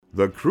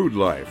The Crude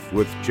Life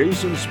with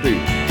Jason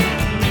Spieth.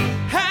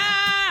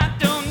 I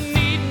don't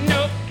need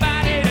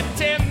nobody to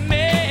tell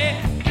me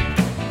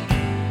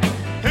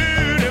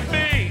who to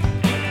be.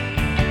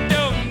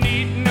 Don't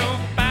need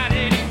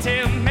nobody to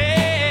tell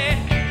me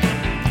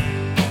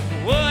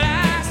what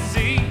I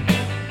see.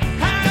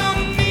 I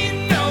don't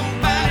need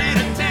nobody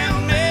to tell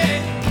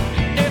me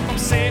if I'm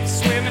safe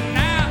swimming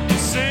out to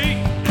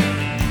sea.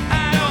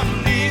 I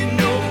don't need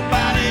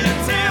nobody to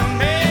tell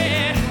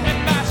me if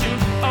I should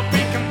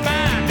be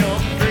confined or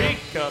free,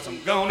 'cause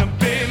I'm gonna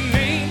be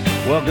me.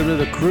 Welcome to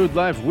the Crude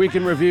Life Week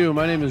in Review.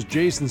 My name is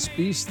Jason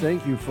Spieth.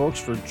 Thank you, folks,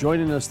 for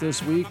joining us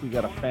this week. We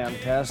got a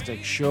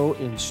fantastic show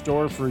in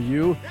store for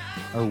you.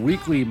 Our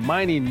weekly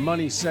Mining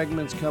Money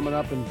segment's coming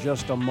up in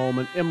just a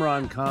moment.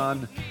 Imran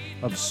Khan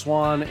of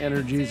Swan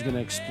Energy is going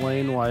to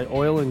explain why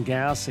oil and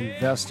gas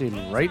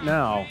investing right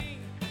now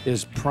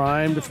is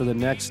primed for the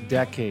next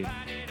decade.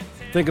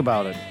 Think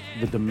about it.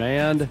 The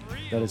demand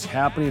that is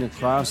happening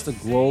across the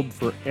globe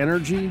for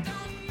energy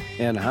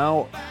and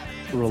how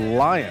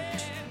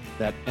reliant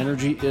that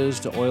energy is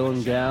to oil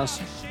and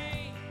gas.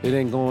 It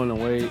ain't going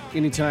away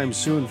anytime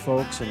soon,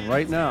 folks, and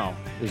right now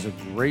is a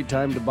great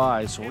time to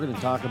buy. So we're going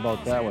to talk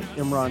about that with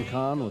Imran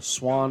Khan with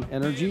Swan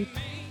Energy.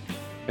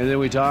 And then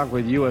we talk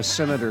with U.S.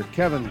 Senator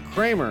Kevin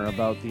Cramer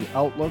about the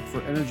outlook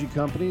for energy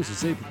companies as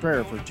they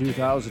prepare for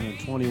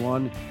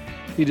 2021.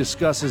 He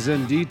discusses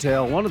in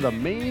detail one of the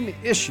main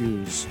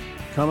issues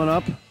coming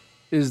up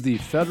is the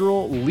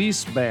federal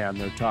lease ban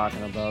they're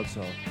talking about.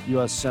 So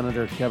U.S.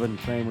 Senator Kevin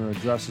Cramer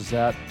addresses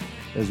that,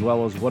 as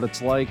well as what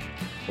it's like,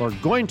 or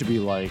going to be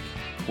like,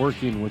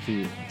 working with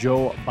the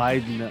Joe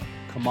Biden,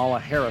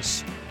 Kamala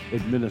Harris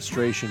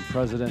administration,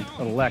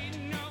 President-elect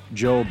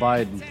Joe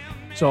Biden.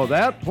 So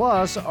that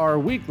plus our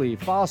weekly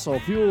Fossil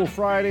Fuel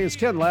Fridays,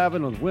 Ken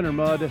Lavin with Winter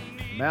Mud,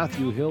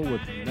 Matthew Hill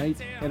with Night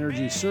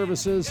Energy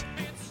Services.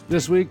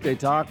 This week they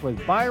talk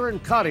with Byron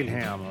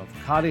Cottingham of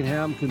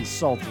Cottingham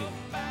Consulting.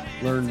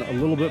 Learn a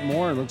little bit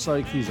more. It looks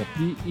like he's a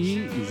PE.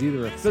 He's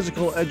either a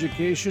physical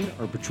education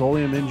or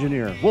petroleum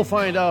engineer. We'll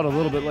find out a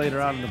little bit later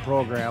on in the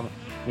program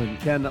when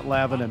Ken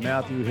Lavin and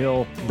Matthew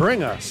Hill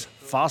bring us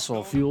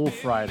Fossil Fuel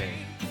Friday.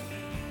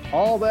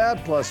 All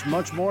that plus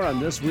much more on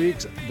this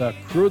week's The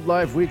Crude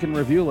Life Week in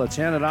Review. Let's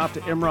hand it off to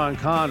Imran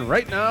Khan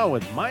right now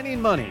with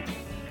Mining Money.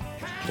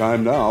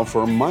 Time now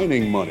for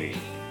Mining Money.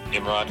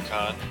 Imran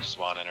Khan,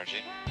 Swan Energy.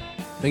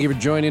 Thank you for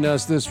joining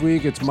us this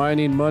week. It's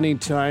Mining Money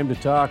time to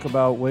talk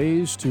about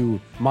ways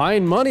to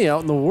mine money out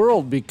in the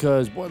world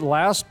because the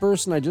last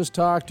person I just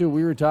talked to,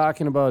 we were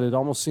talking about it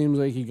almost seems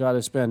like you got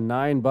to spend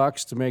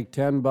 $9 to make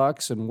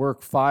 $10 and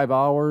work 5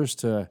 hours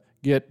to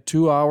get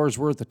 2 hours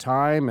worth of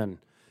time. And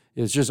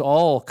it's just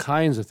all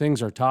kinds of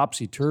things are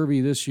topsy-turvy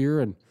this year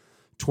in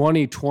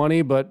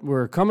 2020, but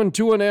we're coming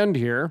to an end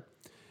here.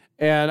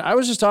 And I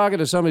was just talking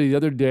to somebody the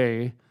other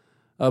day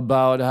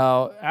about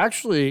how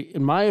actually,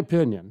 in my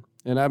opinion,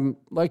 and I'd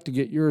like to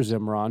get yours,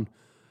 Imran,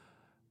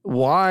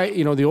 why,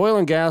 the oil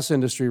and gas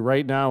industry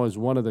right now is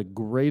one of the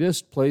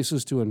greatest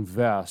places to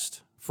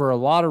invest for a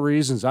lot of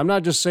reasons. I'm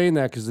not just saying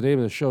that because the name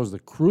of the show is The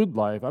Crude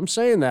Life. I'm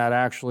saying that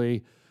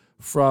actually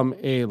from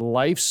a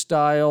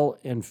lifestyle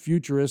and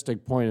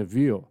futuristic point of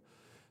view.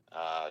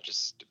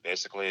 Just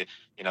basically,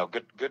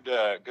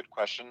 good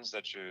questions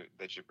that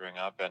you bring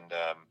up, and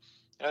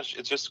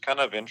it's just kind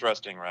of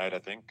interesting, right? I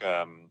think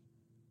a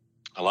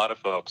lot of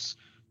folks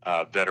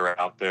that are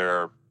out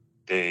there,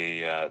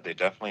 they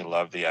definitely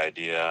love the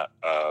idea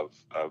of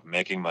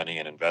making money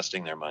and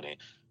investing their money.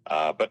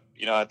 But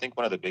I think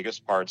one of the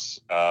biggest parts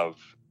of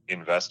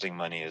investing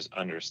money is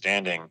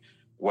understanding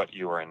what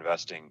you are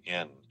investing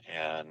in.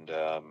 And,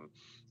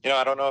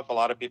 I don't know if a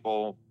lot of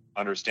people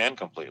understand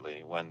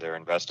completely when they're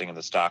investing in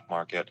the stock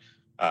market,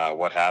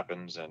 what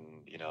happens, and,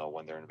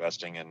 when they're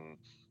investing in,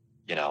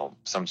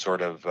 some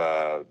sort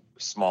of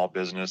small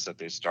business that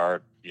they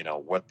start,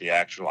 what the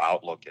actual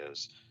outlook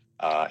is.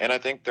 And I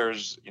think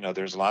there's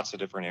lots of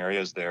different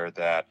areas there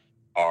that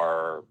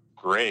are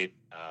great,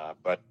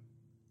 but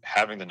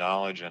having the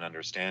knowledge and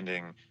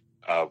understanding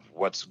of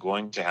what's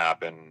going to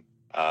happen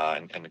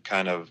and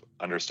kind of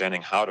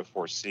understanding how to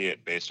foresee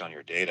it based on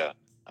your data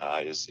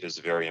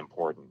is very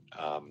important.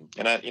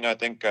 And I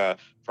think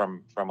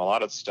from a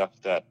lot of stuff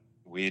that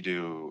we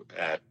do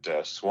at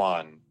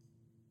Swan,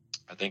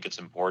 I think it's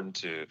important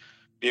to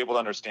be able to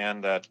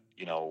understand that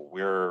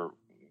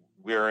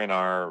we're in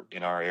our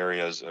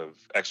areas of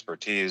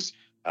expertise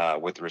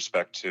with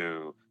respect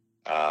to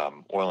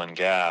oil and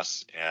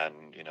gas, and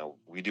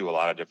we do a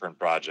lot of different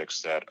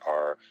projects that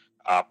are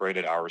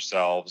operated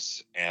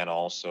ourselves and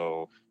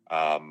also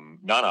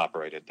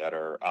non-operated, that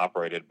are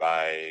operated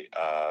by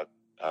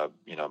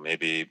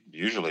maybe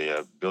usually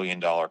 $1 billion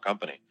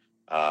company.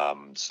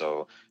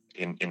 So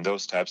in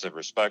those types of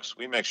respects,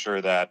 we make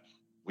sure that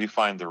we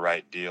find the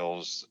right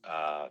deals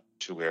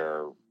to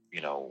where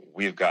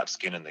we've got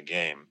skin in the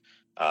game.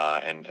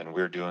 And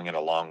we're doing it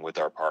along with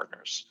our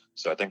partners.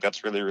 So I think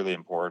that's really, really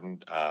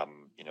important. I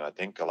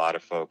think a lot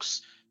of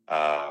folks,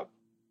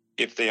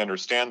 if they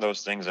understand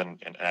those things and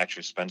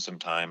actually spend some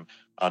time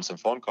on some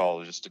phone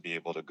calls just to be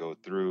able to go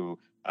through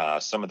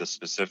some of the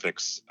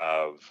specifics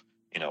of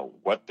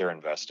what they're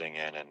investing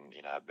in. And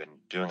I've been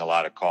doing a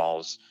lot of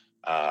calls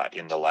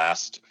in the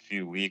last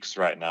few weeks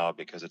right now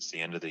because it's the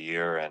end of the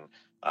year, and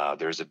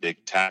there's a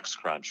big tax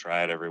crunch,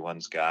 right?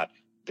 Everyone's got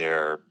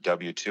their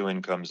W-2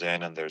 incomes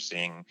in, and they're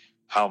seeing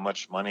how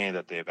much money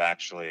that they've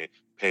actually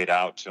paid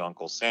out to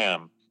Uncle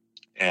Sam.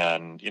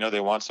 And they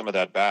want some of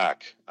that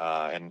back,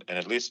 and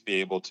at least be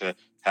able to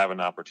have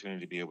an opportunity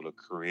to be able to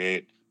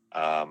create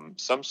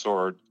some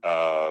sort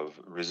of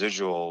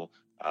residual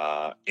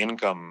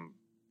income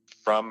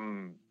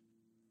from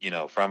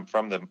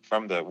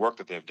the work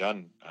that they've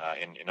done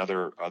in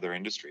other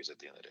industries at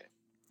the end of the day.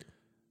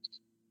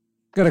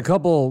 Got a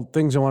couple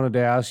things I wanted to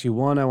ask you.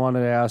 One, I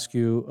wanted to ask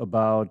you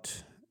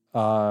about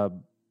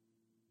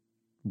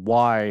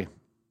why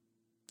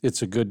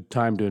it's a good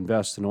time to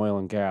invest in oil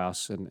and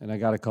gas. And I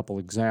got a couple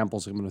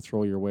examples I'm going to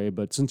throw your way.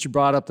 But since you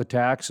brought up the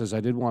taxes,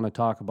 I did want to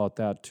talk about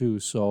that too.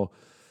 So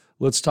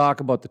let's talk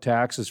about the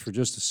taxes for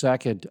just a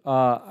second.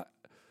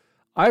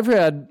 I've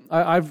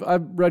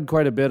read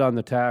quite a bit on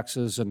the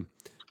taxes and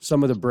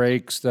some of the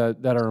breaks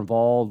that are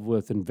involved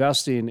with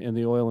investing in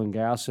the oil and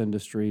gas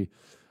industry,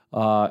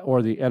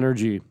 or the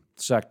energy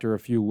sector,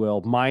 if you will.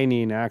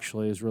 Mining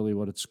actually is really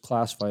what it's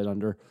classified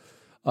under.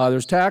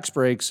 There's tax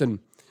breaks, and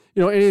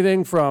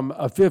anything from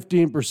a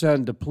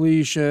 15%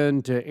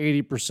 depletion to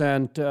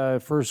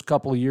 80% first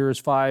couple of years,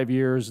 5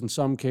 years, in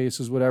some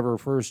cases, whatever,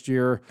 first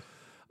year.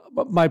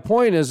 But my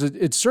point is,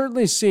 it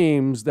certainly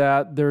seems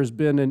that there's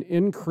been an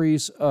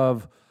increase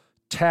of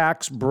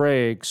tax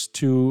breaks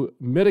to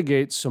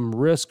mitigate some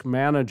risk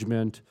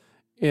management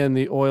in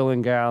the oil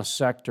and gas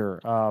sector.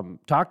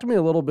 Talk to me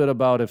a little bit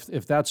about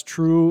if that's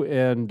true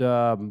and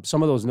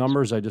some of those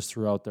numbers I just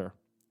threw out there.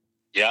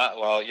 Yeah,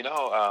 well,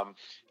 I'm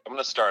going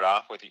to start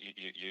off with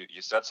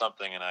you said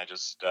something, and I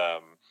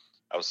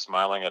was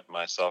smiling at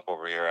myself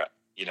over here.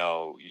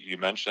 You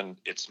mentioned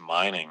it's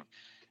mining,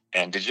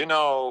 and did you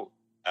know?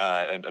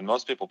 And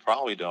most people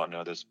probably don't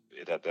know this,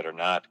 that are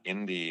not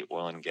in the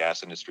oil and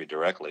gas industry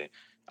directly,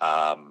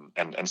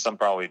 and some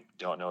probably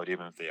don't know it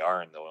even if they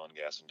are in the oil and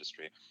gas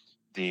industry.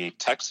 The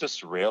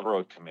Texas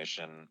Railroad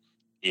Commission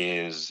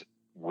is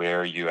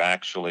where you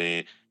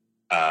actually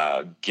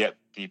get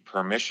the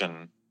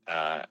permission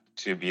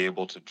to be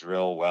able to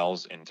drill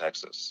wells in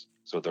Texas.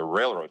 So the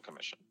Railroad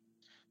Commission,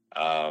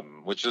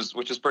 which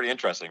is pretty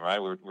interesting, right?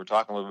 We're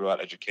talking a little bit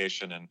about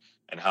education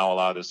and how a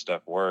lot of this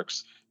stuff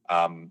works.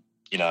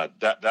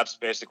 That's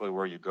basically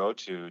where you go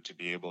to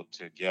be able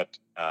to get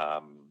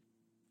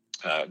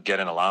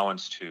an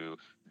allowance to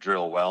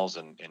drill wells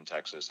in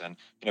Texas. And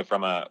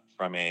from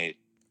a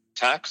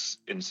tax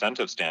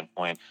incentive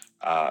standpoint,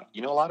 a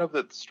lot of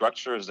the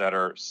structures that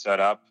are set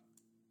up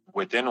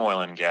within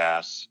oil and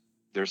gas,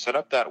 they're set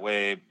up that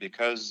way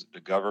because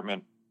the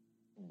government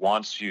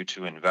wants you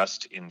to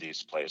invest in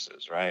these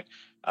places, right?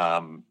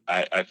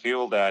 I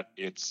feel that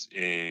it's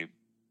a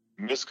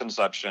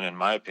misconception, in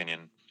my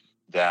opinion,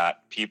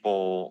 that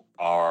people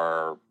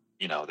are,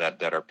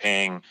 that are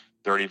paying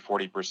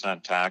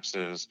 30-40%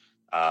 taxes,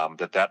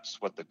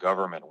 that's what the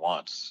government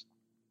wants.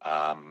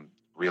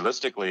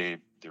 Realistically,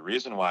 the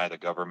reason why the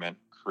government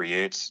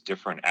creates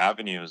different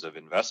avenues of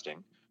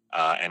investing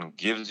and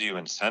gives you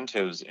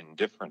incentives in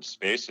different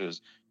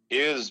spaces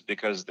is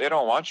because they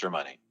don't want your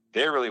money.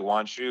 They really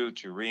want you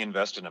to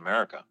reinvest in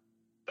America.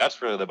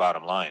 That's really the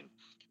bottom line.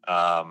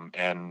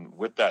 And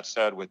with that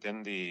said,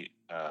 within the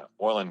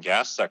oil and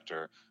gas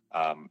sector,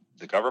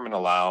 the government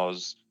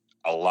allows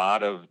a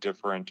lot of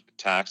different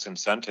tax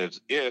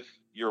incentives if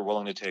you're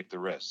willing to take the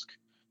risk.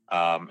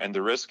 And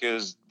the risk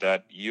is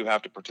that you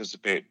have to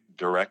participate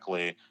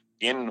directly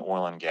in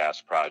oil and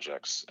gas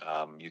projects.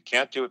 You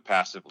can't do it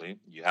passively.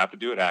 You have to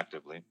do it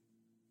actively.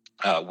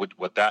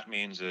 What that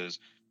means is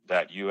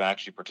that you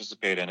actually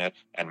participate in it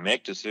and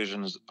make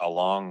decisions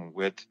along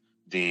with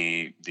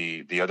the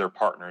other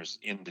partners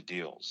in the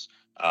deals.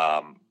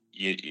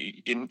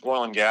 In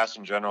oil and gas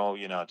in general,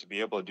 to be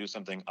able to do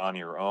something on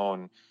your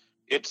own,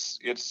 it's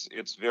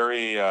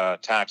very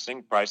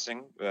taxing.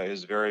 Pricing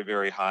is very,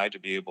 very high to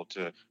be able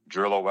to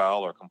drill a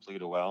well or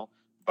complete a well.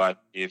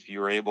 But if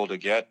you're able to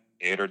get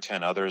 8 or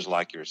 10 others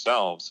like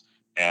yourselves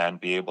and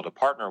be able to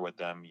partner with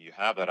them, you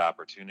have that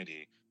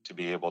opportunity to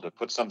be able to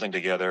put something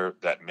together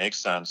that makes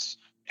sense,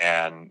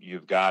 and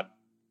you've got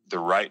the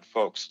right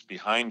folks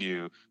behind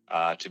you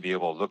to be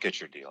able to look at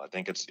your deal. I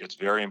think it's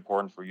very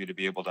important for you to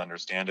be able to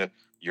understand it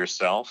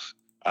yourself.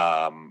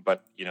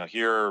 But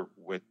here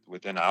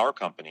within our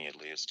company, at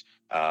least,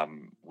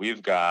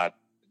 we've got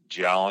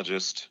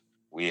geologists,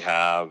 we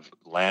have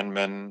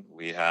landmen,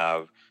 we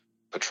have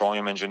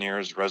petroleum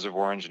engineers,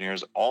 reservoir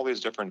engineers, all these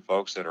different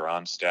folks that are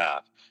on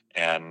staff.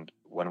 And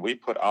when we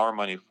put our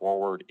money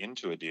forward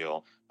into a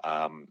deal,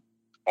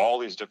 all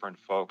these different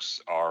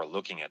folks are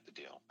looking at the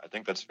deal. I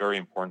think that's very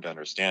important to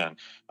understand.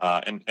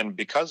 And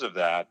because of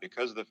that,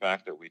 because of the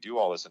fact that we do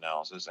all this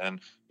analysis, and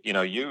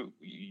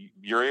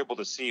you're able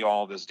to see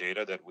all this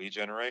data that we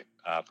generate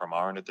from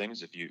our end of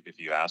things. If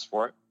you ask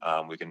for it,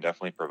 we can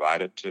definitely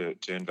provide it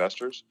to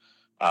investors.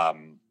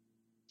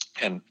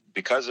 and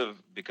because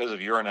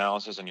of your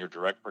analysis and your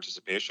direct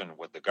participation,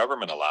 what the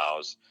government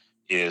allows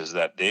is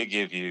that they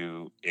give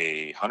you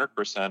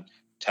 100%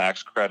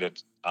 tax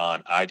credit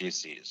on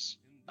IDCs.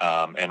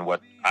 And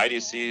what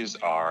IDCs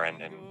are,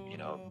 and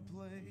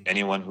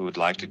anyone who would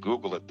like to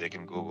Google it, they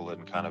can Google it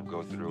and kind of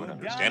go through and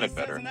understand it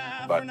better.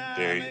 But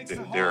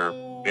they're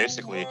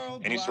basically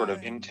any sort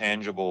of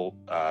intangible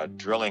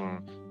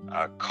drilling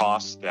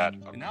costs that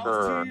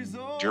occur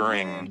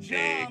during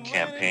a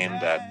campaign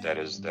that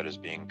is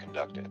being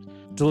conducted.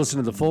 To listen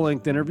to the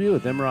full-length interview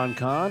with Imran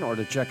Khan or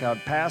to check out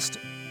past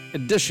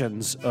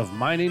editions of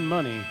Mining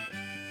Money,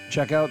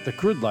 check out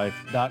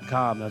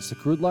thecrudelife.com. That's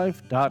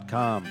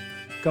thecrudelife.com.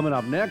 Coming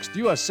up next,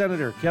 U.S.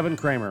 Senator Kevin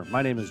Cramer.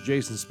 My name is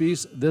Jason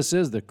Spees. This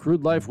is the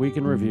Crude Life Week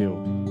in Review.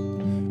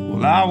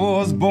 Well, I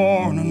was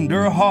born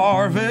under a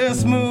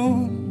harvest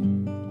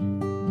moon,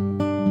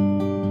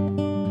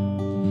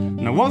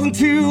 and I wasn't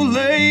too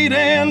late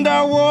and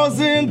I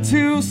wasn't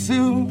too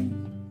soon.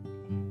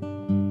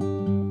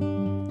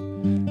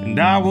 And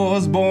I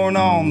was born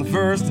on the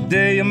first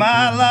day of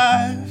my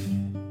life,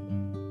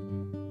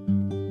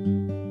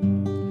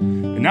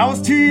 and I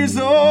was 2 years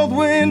old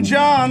when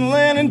John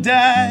Lennon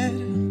died.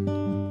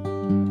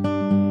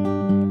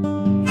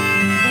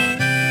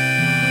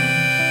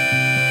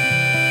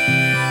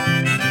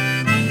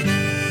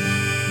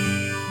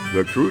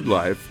 The Crude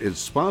Life is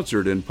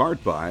sponsored in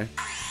part by...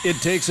 It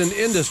takes an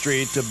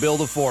industry to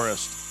build a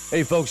forest.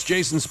 Hey folks,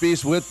 Jason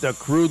Spees with The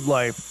Crude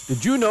Life.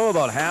 Did you know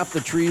about half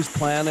the trees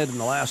planted in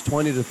the last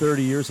 20 to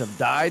 30 years have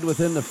died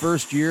within the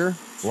first year?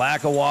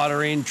 Lack of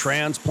watering,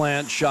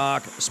 transplant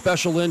shock,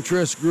 special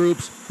interest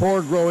groups,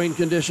 poor growing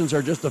conditions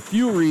are just a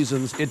few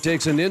reasons it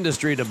takes an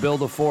industry to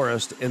build a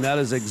forest, and that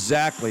is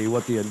exactly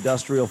what the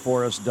industrial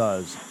forest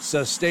does.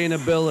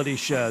 Sustainability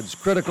sheds,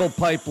 critical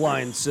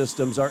pipeline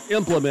systems are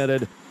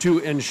implemented to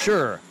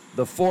ensure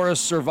the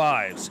forest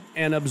survives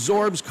and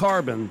absorbs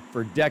carbon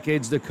for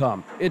decades to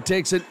come. It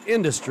takes an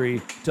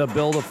industry to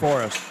build a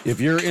forest.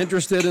 If you're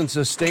interested in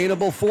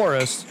sustainable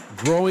forests,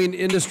 growing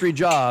industry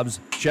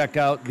jobs, check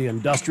out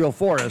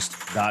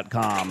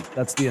theindustrialforest.com.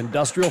 That's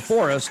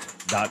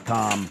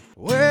theindustrialforest.com.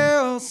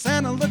 Well,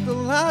 Santa looked a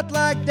lot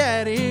like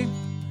Daddy.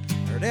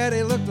 Her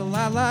daddy looked a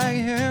lot like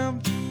him.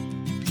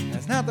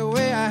 That's not the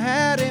way I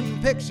had him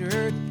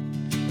pictured.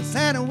 But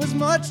Santa was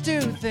much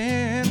too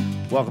thin.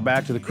 Welcome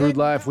back to the Crude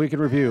Life Week in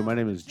Review. My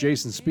name is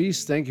Jason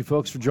Spees. Thank you,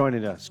 folks, for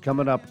joining us.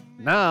 Coming up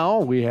now,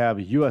 we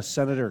have U.S.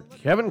 Senator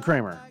Kevin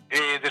Cramer.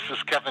 Hey, this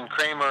is Kevin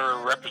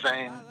Cramer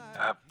representing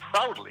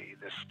proudly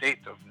the state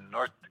of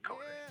North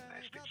Dakota in the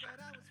United States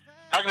Senate.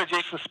 Talking to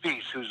Jason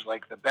Spees, who's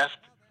like the best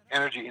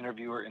energy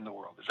interviewer in the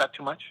world. Is that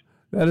too much?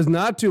 That is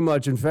not too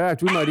much. In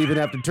fact, we might even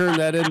have to turn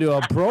that into a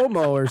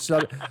promo or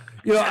something.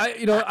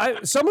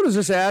 Someone was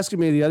just asking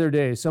me the other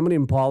day, somebody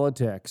in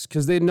politics,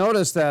 because they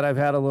noticed that I've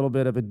had a little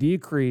bit of a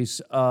decrease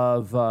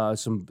of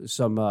some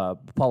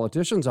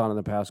politicians on in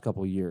the past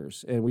couple of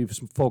years, and we've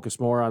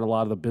focused more on a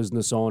lot of the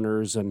business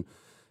owners and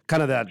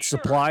kind of that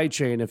supply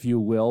chain, if you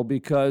will,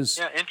 because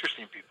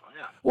interesting people.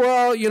 Yeah.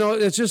 Well,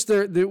 it's just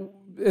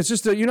it's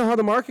just that, how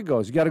the market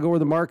goes. You got to go where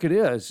the market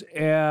is.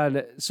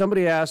 And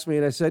somebody asked me,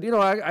 and I said,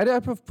 I'd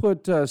have to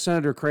put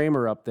Senator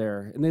Cramer up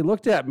there. And they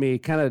looked at me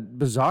kind of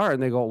bizarre,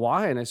 and they go,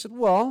 why? And I said,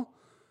 well,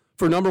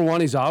 for number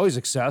one, he's always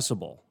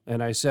accessible.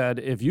 And I said,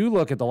 if you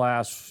look at the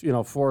last,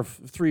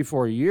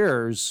 4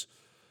 years,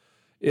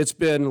 it's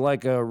been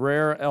like a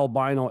rare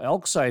albino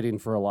elk sighting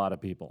for a lot of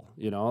people.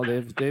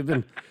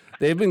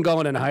 They've been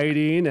going and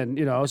hiding,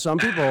 and some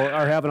people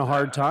are having a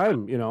hard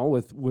time,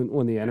 with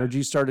when the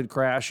energy started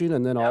crashing,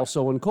 and then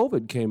also when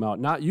COVID came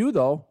out. Not you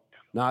though,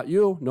 not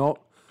you. No,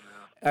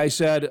 I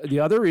said the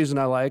other reason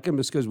I like him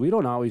is because we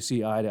don't always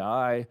see eye to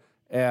eye,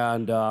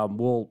 and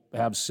we'll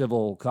have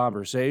civil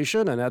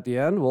conversation, and at the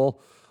end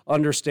we'll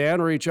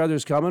understand where each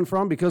other's coming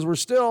from because we're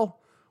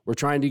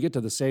trying to get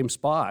to the same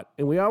spot,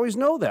 and we always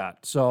know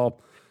that. So.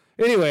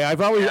 Anyway, I've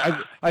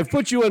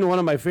put you in one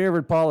of my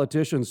favorite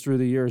politicians through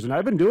the years, and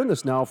I've been doing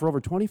this now for over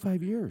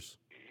 25 years.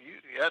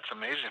 Yeah, it's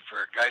amazing for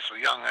a guy so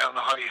young. I don't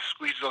know how you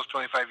squeeze those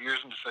 25 years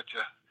into such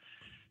a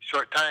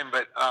short time,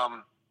 but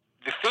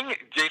the thing,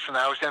 Jason,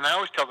 I always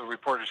tell the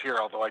reporters here,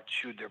 although I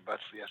chewed their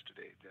butts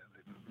yesterday, the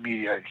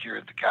media here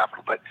at the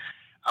Capitol, but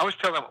I always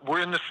tell them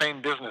we're in the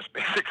same business,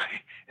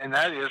 basically, and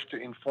that is to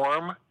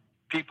inform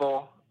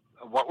people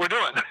what we're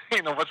doing,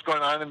 what's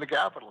going on in the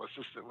Capitol. It's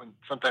just that when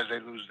sometimes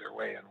they lose their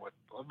way and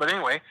but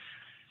anyway,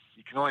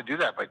 you can only do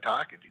that by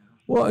talking.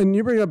 Well, and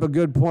you bring up a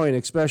good point,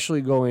 especially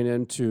going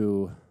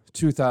into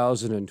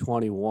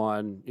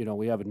 2021.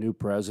 We have a new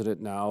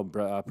president now,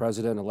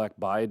 President-elect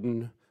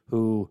Biden,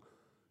 who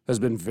has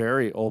been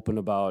very open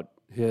about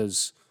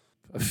his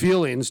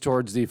feelings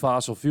towards the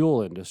fossil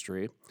fuel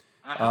industry.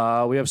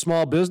 We have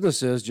small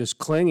businesses just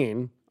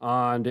clinging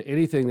on to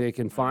anything they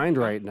can find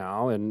right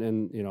now,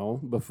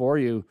 and before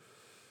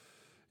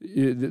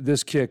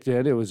this kicked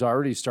in, it was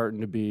already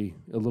starting to be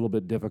a little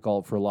bit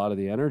difficult for a lot of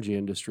the energy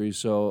industry.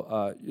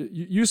 So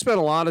you spent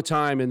a lot of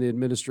time in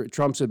the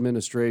Trump's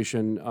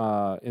administration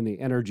in the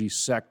energy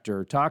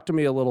sector. Talk to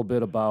me a little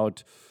bit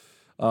about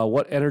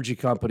what energy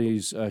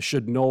companies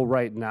should know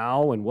right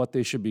now and what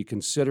they should be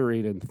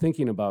considering and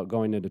thinking about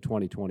going into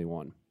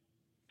 2021?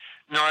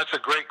 No, that's a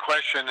great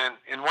question.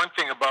 And one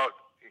thing about,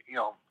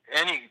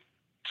 any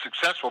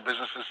successful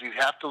businesses, you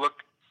have to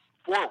look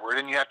forward,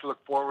 and you have to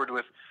look forward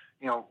with,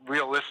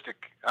 realistic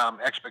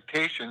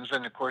expectations,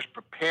 and of course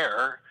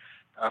prepare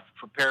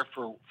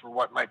for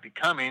what might be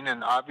coming.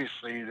 And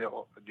obviously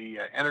the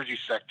energy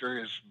sector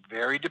is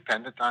very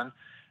dependent on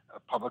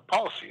public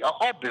policy.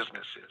 All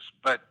businesses,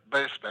 but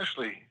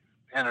especially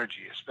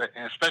energy,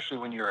 especially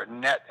when you're a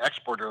net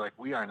exporter like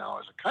we are now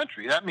as a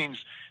country. That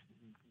means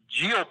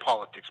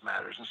geopolitics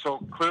matters, and so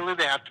clearly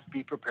they have to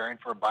be preparing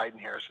for a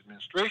Biden-Harris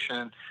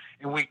administration,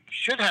 and we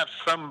should have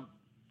some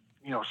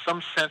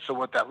sense of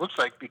what that looks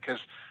like because,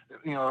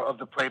 of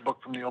the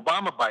playbook from the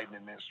Obama-Biden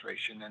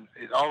administration, and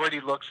it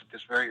already looks at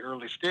this very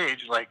early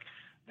stage like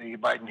the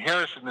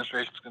Biden-Harris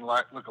administration is going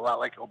to look a lot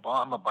like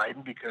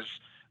Obama-Biden because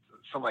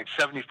something like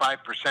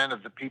 75%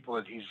 of the people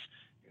that he's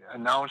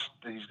announced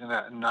that he's going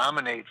to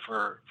nominate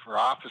for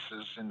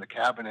offices in the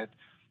cabinet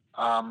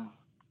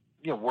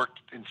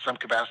worked in some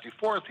capacity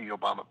for the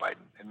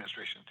Obama-Biden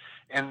administration.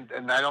 And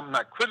I'm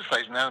not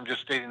criticizing that, I'm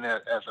just stating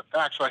that as a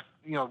fact. So,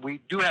 we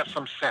do have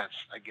some sense,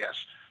 I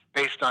guess,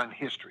 based on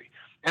history.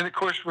 And, of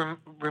course,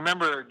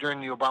 remember during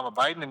the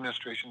Obama-Biden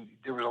administration,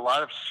 there was a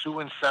lot of sue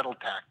and settle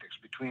tactics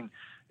between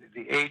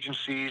the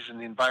agencies and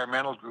the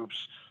environmental groups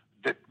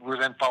that were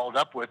then followed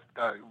up with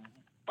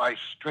by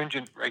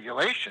stringent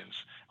regulations,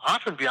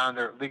 often beyond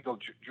their legal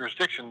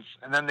jurisdictions.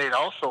 And then they'd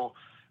also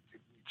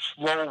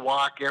slow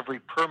walk every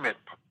permit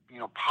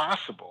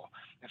possible.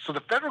 And so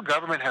the federal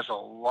government has a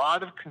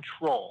lot of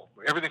control,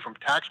 everything from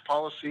tax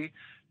policy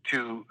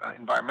to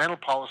environmental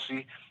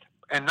policy,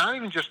 and not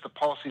even just the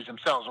policies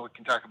themselves, and we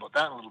can talk about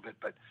that in a little bit,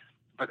 but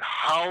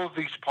how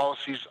these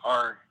policies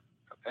are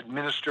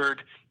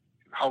administered,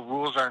 how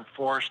rules are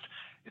enforced.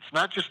 It's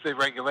not just the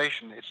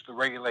regulation, it's the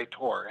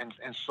regulator. And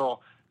so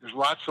there's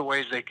lots of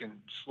ways they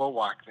can slow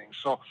walk things.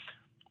 So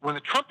when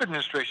the Trump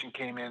administration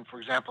came in, for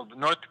example, the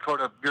North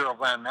Dakota Bureau of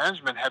Land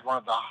Management had one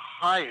of the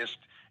highest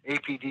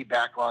APD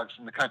backlogs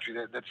in the country.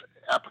 That's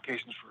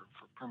applications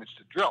for permits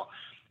to drill.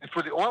 And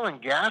for the oil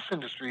and gas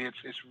industry,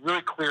 it's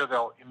really clear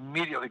they'll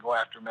immediately go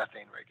after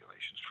methane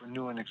regulations for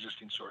new and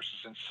existing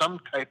sources and some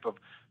type of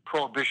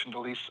prohibition to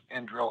lease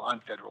and drill on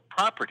federal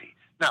property.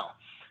 Now,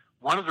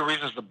 one of the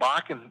reasons the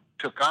Bakken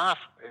took off,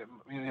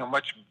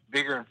 much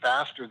bigger and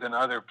faster than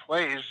other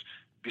plays,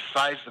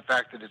 besides the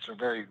fact that it's a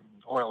very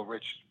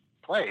oil-rich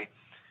play,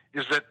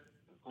 is that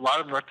a lot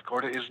of North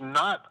Dakota is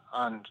not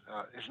owned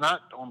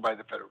by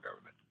the federal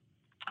government.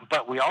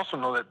 But we also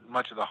know that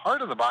much of the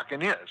heart of the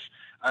Bakken is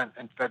on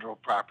federal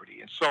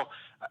property. And so,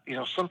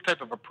 some type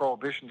of a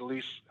prohibition to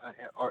lease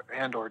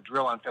or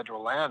drill on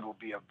federal land will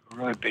be a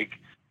really big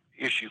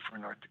issue for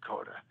North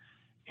Dakota.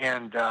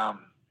 And,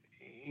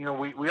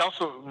 we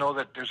also know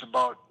that there's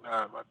about,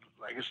 I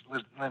guess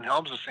Lynn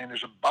Helms is saying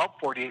there's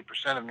about 48%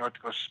 of North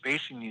Dakota's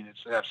spacing units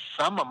that have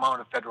some amount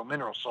of federal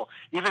minerals. So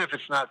even if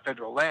it's not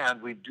federal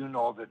land, we do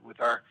know that with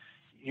our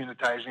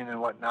unitizing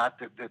and whatnot,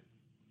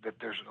 that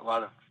there's a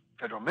lot of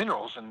federal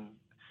minerals, and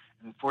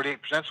 48%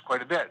 is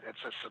quite a bit.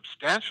 It's a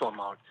substantial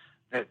amount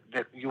that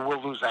you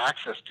will lose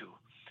access to.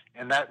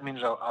 And that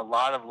means a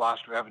lot of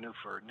lost revenue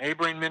for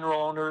neighboring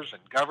mineral owners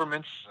and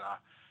governments,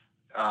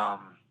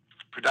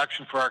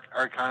 production for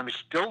our economy,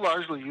 still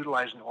largely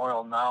utilizing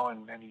oil now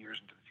and many years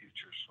into the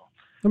future. So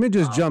let me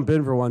just jump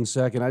in for 1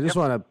 second. I just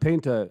want to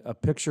paint a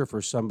picture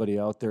for somebody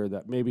out there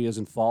that maybe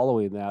isn't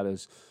following that.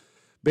 Is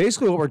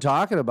basically what we're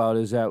talking about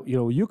is that,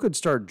 you could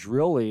start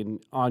drilling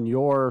on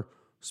your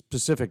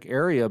specific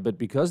area, but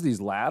because these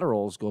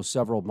laterals go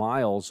several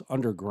miles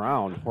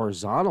underground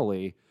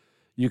horizontally,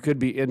 you could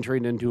be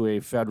entering into a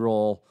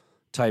federal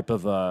type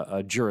of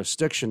a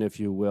jurisdiction, if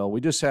you will.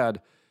 We just had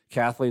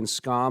Kathleen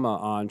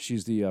Skama on.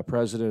 She's the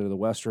president of the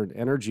Western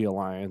Energy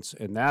Alliance,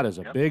 and that is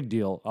a big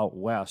deal out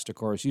west. Of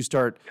course, you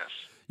start,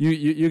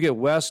 you get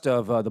west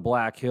of the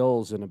Black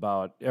Hills, and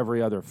about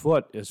every other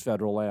foot is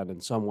federal land in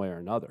some way or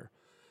another.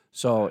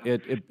 So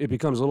it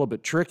becomes a little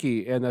bit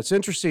tricky, and that's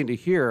interesting to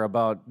hear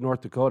about North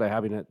Dakota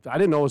having it. I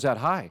didn't know it was that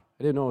high.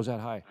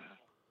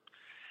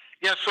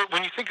 Yeah, so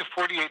when you think of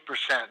 48%,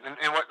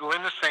 and what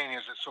Linda's saying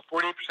is that so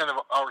 48% of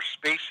our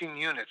spacing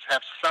units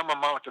have some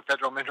amount of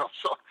federal minerals.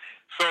 So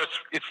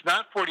it's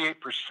not 48%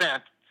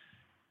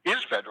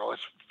 is federal.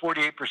 It's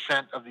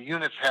 48% of the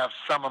units have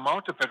some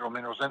amount of federal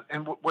minerals.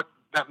 And what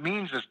that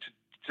means is,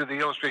 to the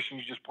illustration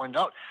you just pointed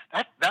out,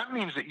 that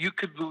means that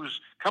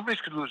companies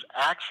could lose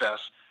access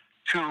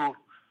to,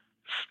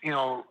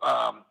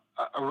 a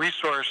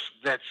resource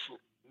that's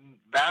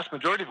vast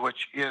majority of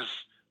which is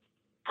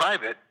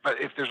private,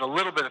 but if there's a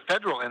little bit of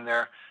federal in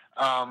there,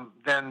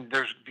 then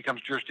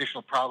becomes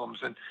jurisdictional problems.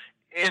 And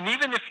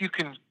even if you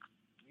can,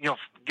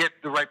 get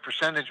the right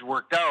percentage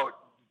worked out,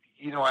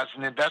 as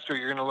an investor,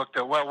 you're going to look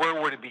at, well, where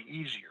would it be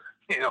easier?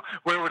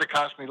 Where would it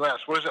cost me less?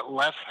 Where is it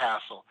less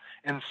hassle?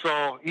 And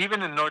so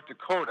even in North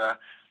Dakota,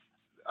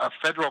 a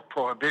federal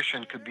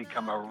prohibition could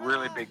become a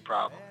really big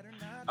problem.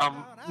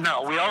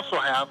 Now, we also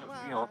have,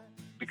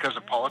 because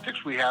of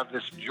politics. We have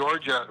this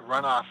Georgia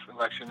runoff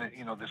election,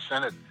 the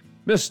Senate.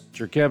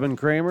 Mr. Kevin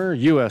Cramer,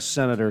 U.S.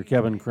 Senator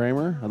Kevin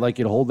Cramer, I'd like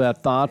you to hold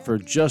that thought for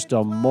just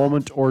a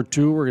moment or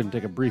two. We're going to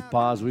take a brief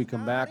pause. When we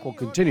come back, we'll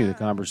continue the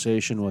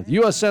conversation with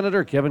U.S.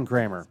 Senator Kevin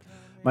Cramer.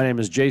 My name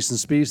is Jason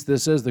Spees.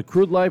 This is the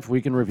Crude Life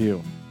Week in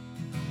Review.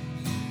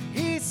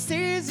 He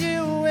sees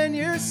you when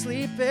you're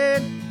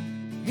sleeping.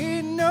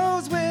 He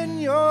knows when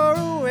you're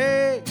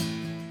awake.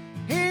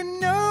 He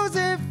knows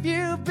if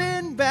you've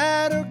been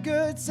bad or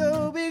good,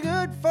 so be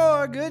good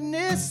for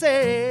goodness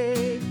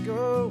sake.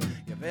 Oh,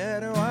 you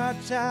better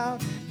watch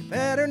out. You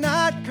better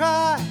not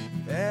cry.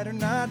 You better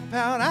not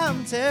pout.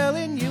 I'm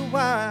telling you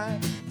why.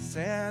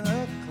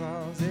 Santa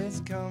Claus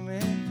is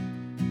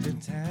coming to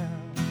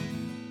town.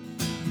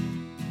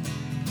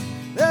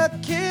 The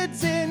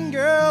kids in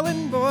girl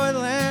and boy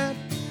land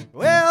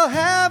will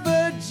have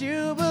a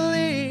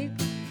jubilee.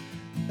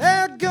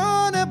 They're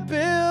gonna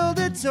build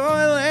a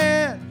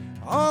toyland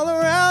all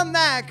around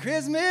that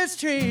Christmas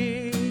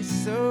tree.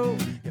 So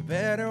you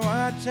better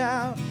watch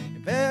out. You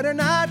better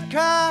not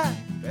cry.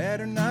 You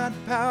better not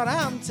pout.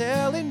 I'm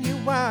telling you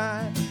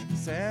why.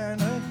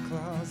 Santa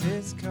Claus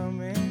is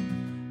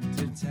coming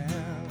to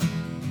town.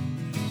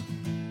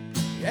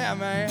 Yeah,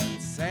 man,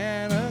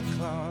 Santa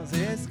Claus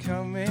is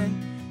coming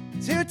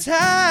to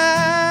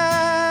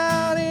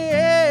town, yeah.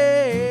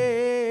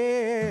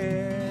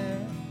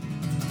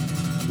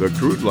 The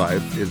Crude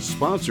Life is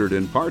sponsored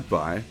in part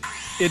by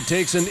It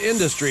takes an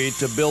industry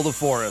to build a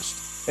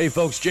forest. Hey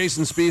folks,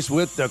 Jason Spees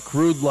with the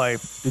Crude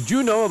Life. Did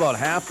you know about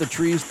half the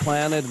trees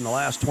planted in the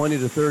last 20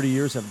 to 30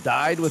 years have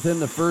died within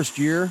the first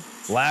year?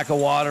 Lack of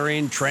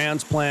watering,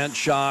 transplant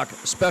shock,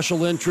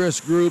 special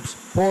interest groups,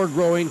 poor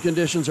growing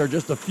conditions are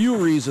just a few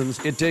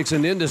reasons it takes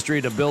an industry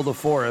to build a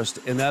forest,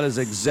 and that is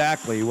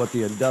exactly what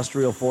the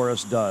industrial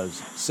forest does.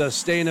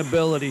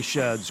 Sustainability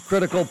sheds,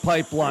 critical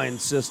pipeline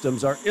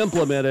systems are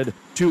implemented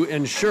to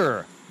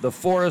ensure the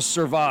forest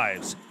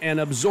survives and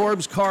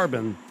absorbs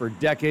carbon for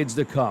decades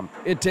to come.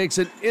 It takes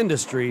an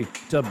industry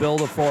to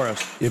build a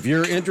forest. If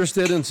you're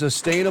interested in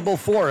sustainable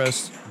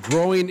forests,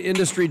 growing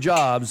industry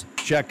jobs,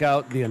 check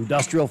out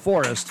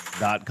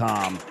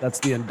theindustrialforest.com. That's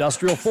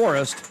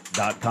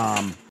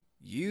theindustrialforest.com.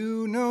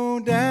 You know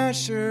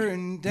Dasher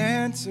and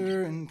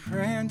Dancer and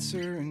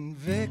Prancer and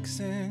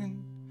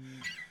Vixen,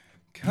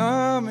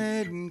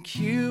 Comet and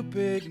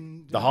Cupid and...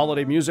 The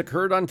holiday music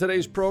heard on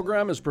today's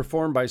program is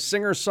performed by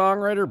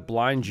singer-songwriter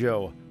Blind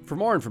Joe. For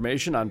more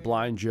information on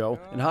Blind Joe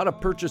and how to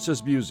purchase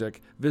his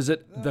music,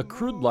 visit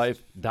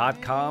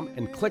thecrudelife.com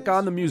and click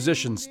on the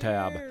Musicians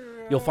tab.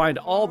 You'll find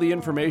all the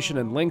information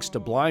and links to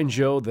Blind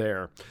Joe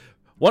there.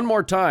 One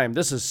more time,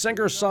 this is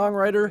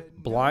singer-songwriter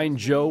Blind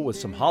Joe with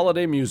some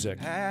holiday music.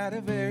 Had a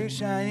very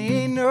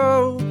shiny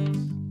nose,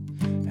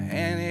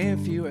 and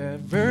if you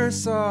ever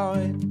saw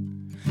it,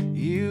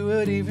 you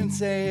would even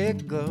say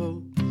it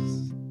glows.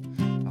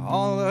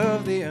 All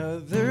of the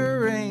other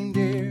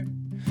reindeer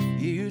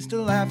used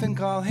to laugh and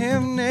call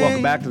him names.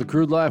 Welcome back to the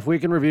Crude Life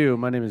Week in Review.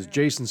 My name is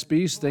Jason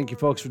Spees. Thank you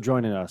folks for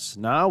joining us.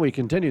 Now we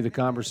continue the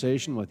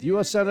conversation with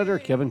U.S. Senator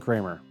Kevin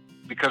Cramer.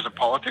 Because of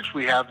politics,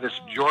 we have this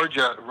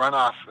Georgia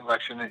runoff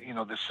election,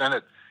 the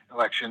Senate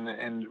election,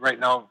 and right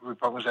now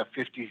Republicans have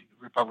 50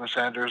 Republican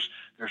senators.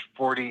 There's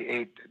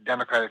 48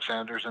 Democratic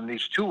senators, and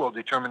these two will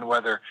determine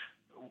whether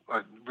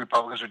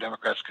Republicans or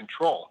Democrats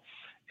control.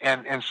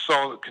 And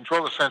so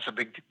control of the Senate's a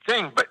big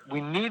thing, but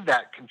we need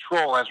that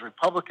control as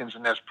Republicans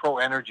and as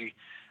pro-energy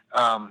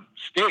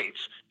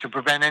states to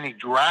prevent any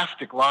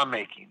drastic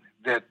lawmaking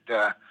that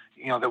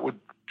that would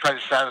try to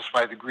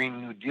satisfy the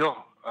Green New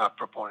Deal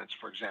proponents,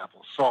 for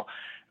example. So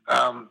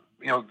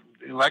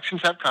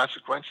elections have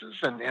consequences,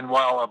 and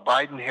while a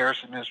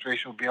Biden-Harris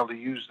administration will be able to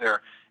use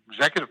their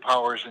executive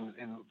powers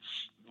in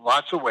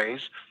lots of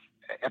ways,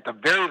 at the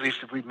very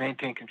least, if we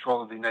maintain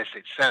control of the United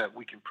States Senate,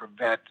 we can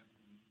prevent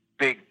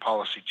big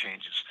policy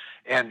changes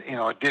and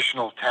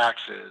additional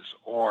taxes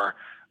or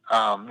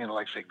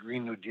like say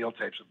Green New Deal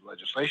types of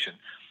legislation.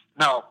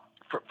 Now,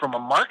 from a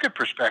market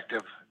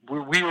perspective, we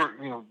were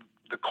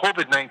the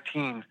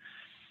COVID-19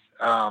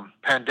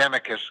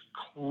 pandemic has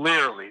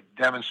clearly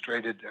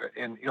demonstrated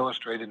and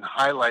illustrated and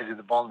highlighted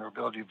the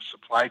vulnerability of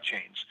supply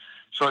chains.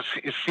 So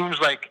it seems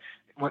like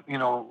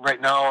right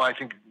now I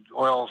think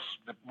oil's,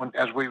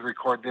 as we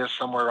record this,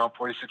 somewhere around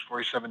 $46,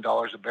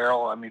 $47 a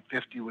barrel. I mean,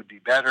 50 would be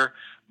better,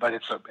 but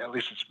at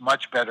least it's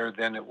much better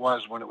than it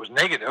was when it was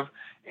negative.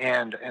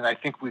 And I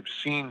think we've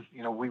seen,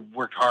 we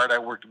worked hard. I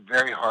worked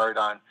very hard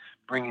on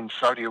bringing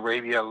Saudi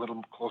Arabia a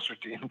little closer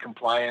to in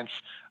compliance.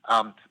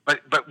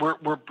 But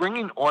we're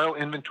bringing oil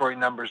inventory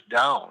numbers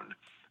down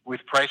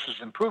with prices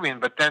improving.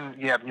 But then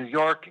you have New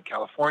York and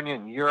California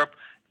and Europe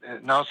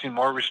announcing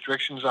more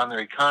restrictions on their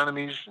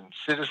economies and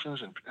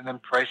citizens, and then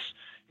price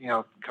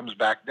comes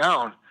back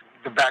down.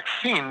 The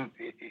vaccine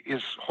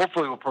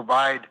hopefully will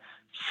provide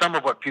some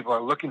of what people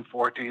are looking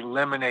for to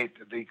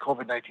eliminate the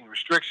COVID-19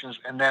 restrictions,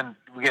 and then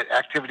we get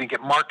activity,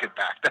 get market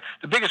back.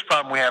 The biggest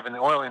problem we have in the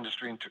oil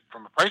industry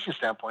from a pricing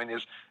standpoint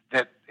is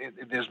that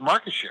there's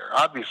market share,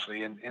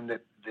 obviously, and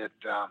that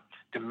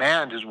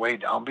demand is way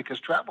down because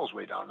travel is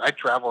way down. I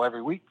travel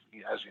every week,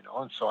 as you know,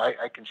 and so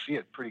I can see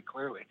it pretty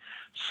clearly.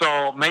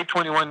 So May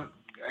 21,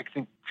 I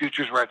think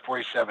futures were at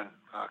 47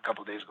 a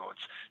couple of days ago.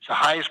 It's the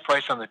highest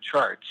price on the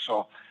chart,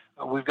 so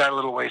we've got a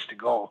little ways to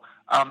go.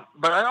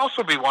 But I'd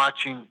also be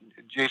watching,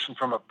 Jason,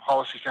 from a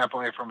policy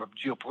standpoint or from a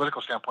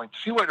geopolitical standpoint, to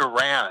see what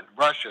Iran,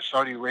 Russia,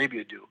 Saudi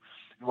Arabia do,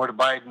 and what the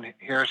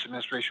Biden-Harris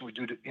administration would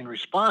do in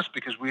response,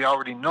 because we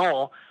already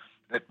know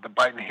that the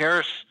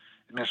Biden-Harris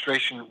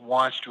administration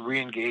wants to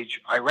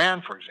re-engage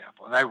Iran, for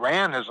example. And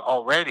Iran has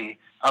already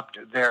upped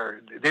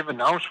they've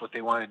announced what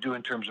they want to do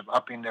in terms of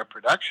upping their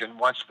production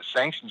once the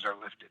sanctions are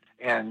lifted.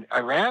 And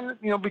Iran,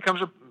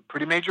 becomes a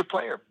pretty major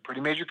player,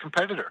 pretty major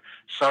competitor.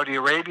 Saudi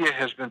Arabia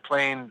has been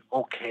playing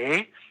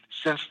okay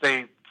since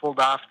they pulled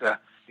off the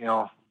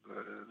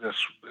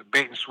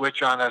bait and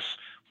switch on us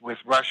with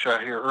Russia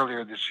here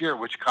earlier this year,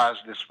 which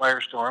caused this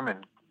firestorm.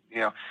 And,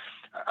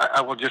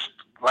 I will just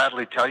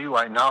gladly tell you,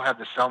 I now have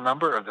the cell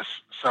number of the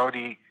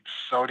Saudi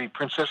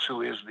princess,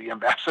 who is the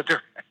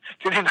ambassador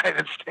to the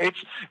United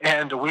States,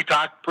 and we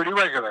talk pretty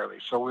regularly.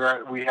 So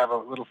we have a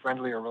little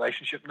friendlier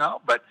relationship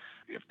now. But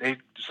if they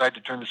decide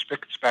to turn the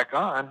spigots back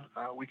on,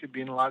 we could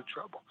be in a lot of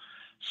trouble.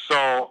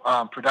 So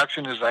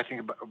production is, I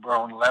think,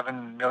 around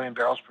 11 million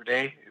barrels per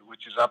day,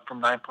 which is up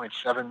from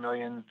 9.7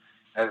 million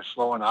at its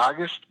low in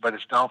August, but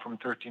it's down from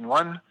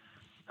 13.1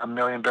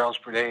 million barrels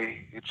per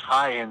day. It's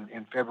high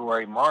in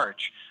February,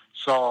 March.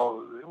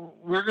 So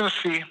we're going to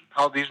see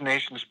how these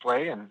nations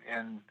play, and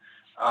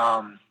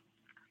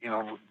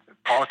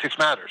politics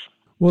matters.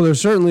 Well,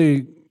 there's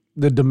certainly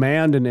the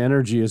demand in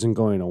energy isn't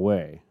going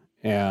away.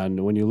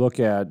 And when you look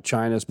at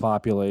China's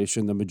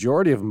population, the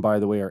majority of them, by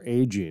the way, are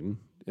aging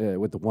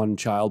with the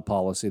one-child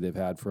policy they've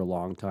had for a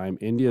long time.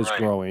 India's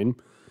growing.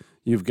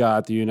 You've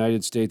got the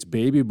United States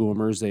baby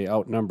boomers. They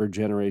outnumber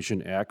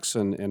Generation X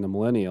and the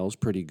millennials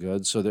pretty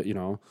good. So that,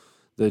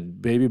 the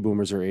baby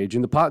boomers are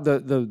aging.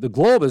 The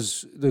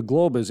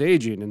globe is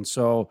aging, and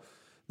so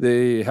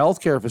the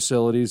healthcare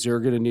facilities are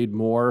going to need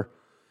more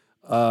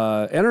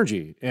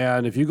energy.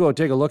 And if you go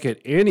take a look at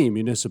any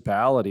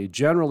municipality,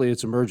 generally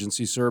it's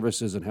emergency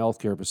services and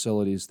healthcare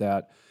facilities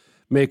that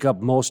make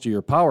up most of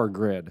your power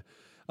grid.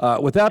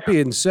 With that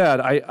being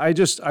said,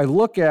 I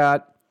look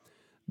at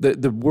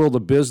the world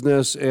of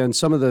business and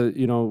some of the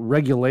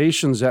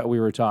regulations that we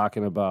were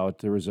talking about.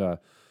 There was a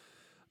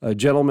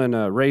gentleman,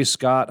 Ray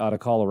Scott, out of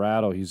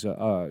Colorado. He's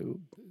a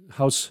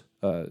House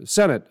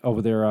Senate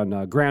over there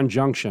on Grand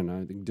Junction,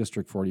 I think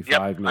District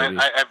 45. Maybe.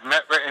 I've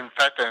met. In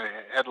fact, I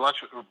had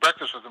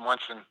breakfast with him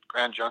once in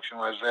Grand Junction.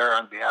 I was there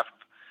on behalf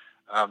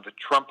of the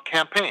Trump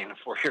campaign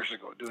 4 years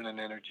ago, doing an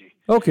energy.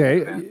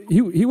 Okay,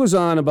 he was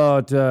on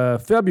about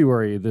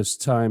February this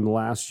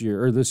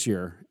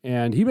year,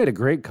 and he made a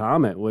great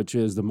comment, which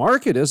is the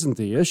market isn't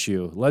the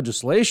issue,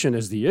 legislation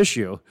is the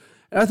issue.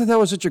 And I thought that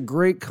was such a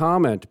great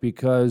comment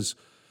because,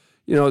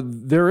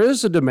 there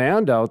is a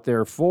demand out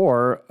there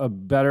for a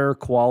better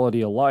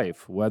quality of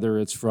life, whether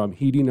it's from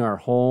heating our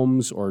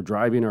homes or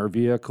driving our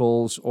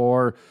vehicles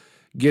or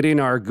getting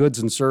our goods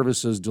and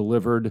services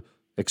delivered,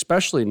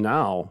 especially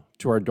now,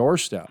 to our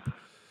doorstep.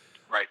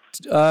 Right.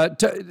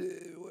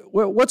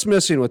 What's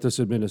missing with this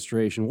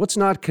administration? What's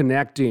not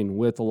connecting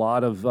with a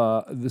lot of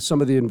some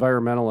of the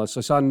environmentalists?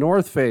 I saw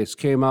North Face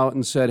came out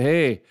and said,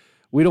 hey,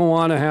 we don't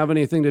want to have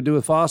anything to do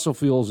with fossil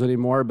fuels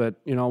anymore, but,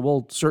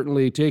 we'll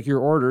certainly take your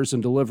orders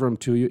and deliver them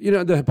to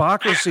you. The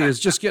hypocrisy is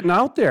just getting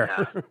out there.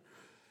 Yeah.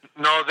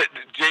 No,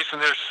 Jason,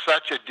 there's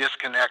such a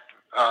disconnect.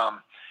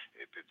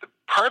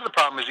 Part of the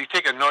problem is you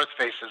take a North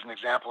Face as an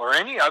example, or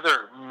any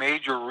other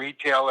major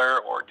retailer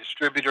or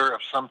distributor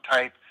of some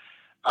type,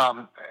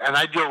 and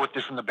I deal with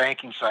this in the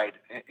banking side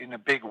in a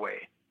big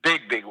way,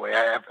 big way.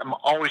 I'm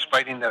always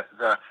fighting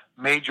the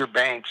major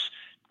banks,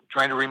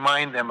 trying to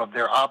remind them of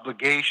their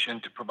obligation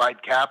to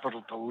provide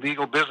capital to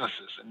legal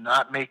businesses and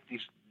not make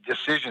these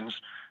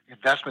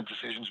investment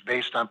decisions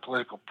based on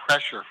political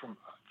pressure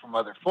from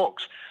other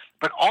folks.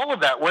 But all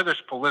of that, whether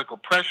it's political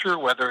pressure,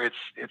 whether it's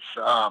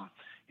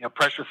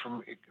pressure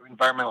from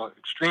environmental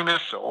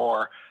extremists,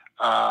 or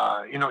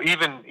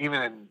even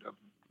in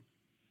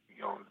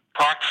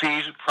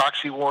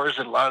proxy wars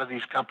that a lot of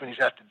these companies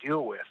have to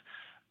deal with,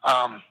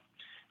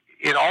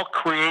 it all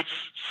creates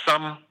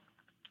some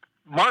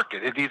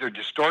market. It either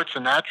distorts a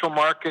natural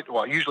market.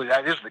 Well, usually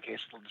that is the case.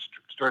 It'll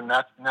distort a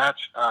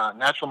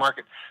natural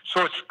market.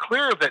 So it's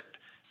clear that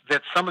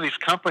some of these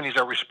companies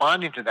are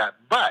responding to that.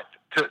 But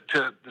to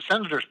the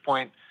senator's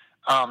point,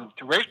 to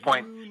Ray's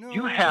point,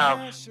 you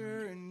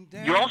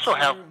also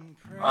have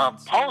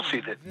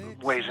policy that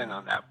weighs in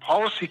on that.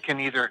 Policy can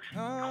either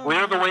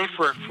clear the way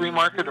for a free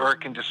market, or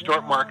it can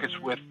distort markets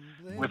with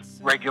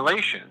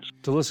regulations.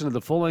 To listen to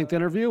the full-length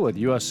interview with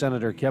U.S.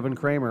 Senator Kevin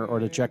Cramer, or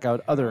to check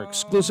out other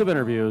exclusive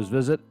interviews,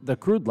 visit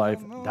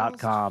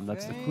thecrudelife.com.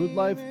 That's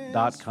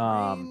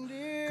thecrudelife.com.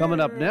 Coming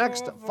up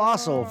next,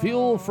 Fossil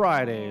Fuel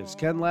Fridays.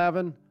 Ken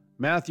Lavin,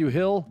 Matthew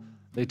Hill,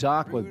 they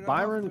talk with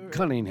Byron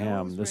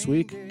Cunningham this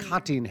week.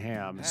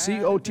 Cottingham,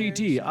 Cottingham,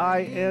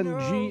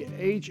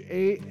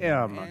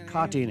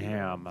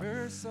 Cottingham.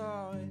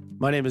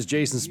 My name is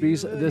Jason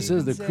Spees. This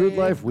is the Crude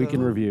Life Week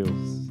in Review.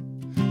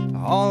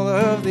 All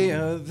of the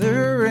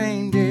other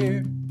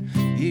reindeer,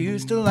 he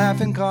used to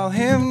laugh and call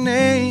him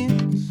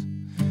names.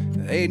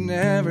 They'd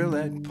never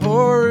let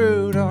poor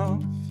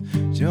Rudolph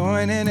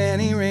join in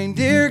any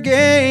reindeer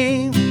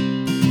game.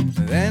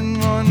 Then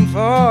one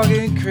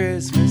foggy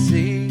Christmas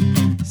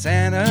Eve,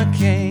 Santa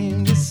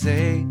came to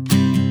say,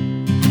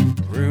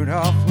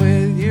 Rudolph,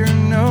 with your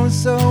nose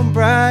so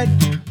bright,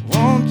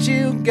 won't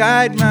you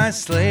guide my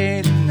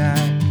sleigh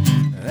tonight?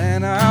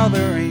 Then all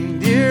the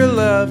reindeer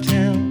loved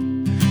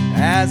him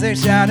as they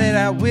shouted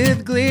out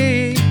with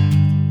glee,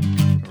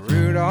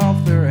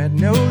 Rudolph the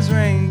red-nosed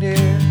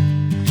reindeer,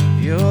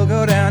 you'll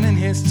go down in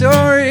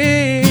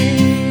history.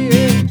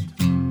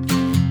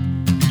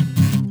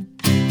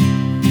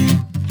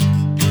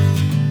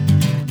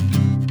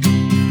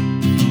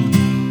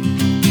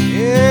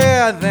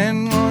 Yeah,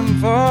 then one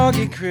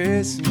foggy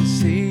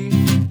Christmas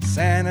Eve,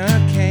 Santa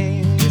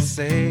came to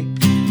say,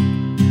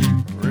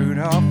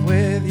 Rudolph,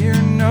 with your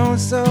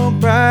nose so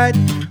bright,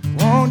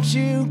 won't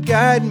you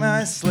guide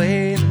my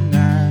sleigh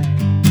tonight?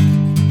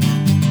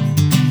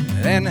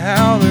 Then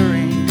how the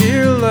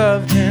reindeer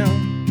loved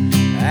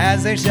him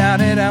as they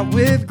shouted out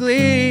with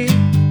glee,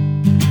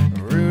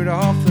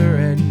 Rudolph the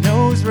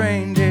red-nosed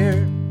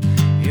reindeer,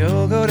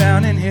 you'll go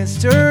down in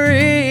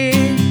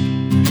history.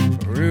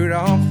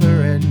 Rudolph the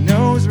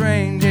red-nosed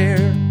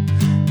reindeer,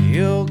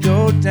 you'll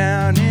go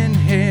down in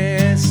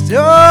history.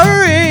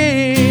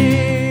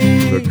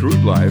 The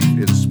Crude Life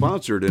is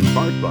sponsored in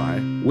part by...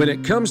 When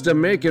it comes to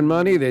making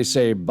money, they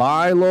say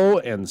buy low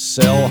and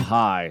sell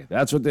high.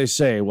 That's what they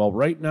say. Well,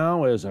 right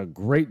now is a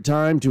great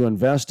time to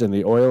invest in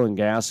the oil and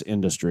gas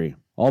industry.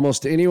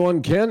 Almost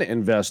anyone can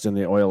invest in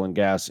the oil and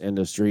gas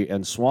industry,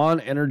 and Swan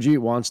Energy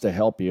wants to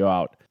help you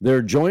out.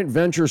 Their joint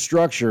venture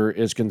structure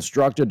is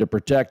constructed to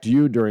protect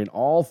you during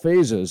all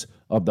phases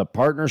of the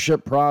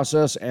partnership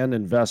process and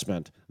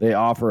investment. They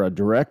offer a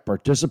direct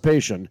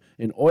participation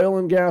in oil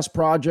and gas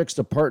projects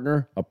to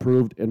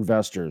partner-approved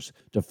investors.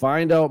 To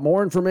find out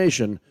more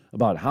information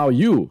about how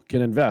you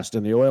can invest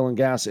in the oil and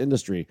gas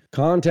industry,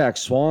 contact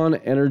Swan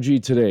Energy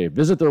today.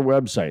 Visit their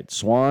website,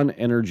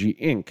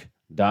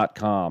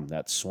 swanenergyinc.com.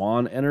 That's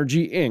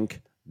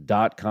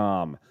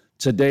swanenergyinc.com.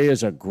 Today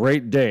is a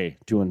great day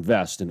to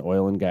invest in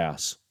oil and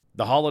gas.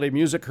 The holiday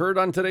music heard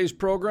on today's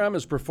program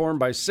is performed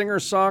by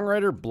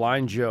singer-songwriter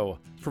Blind Joe.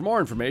 For more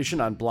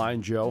information on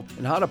Blind Joe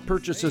and how to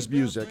purchase his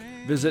music,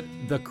 visit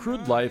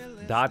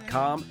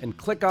thecrudelife.com and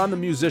click on the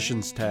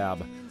Musicians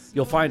tab.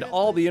 You'll find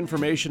all the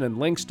information and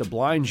links to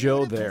Blind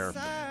Joe there.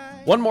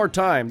 One more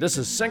time, this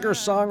is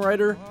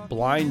singer-songwriter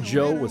Blind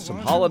Joe with some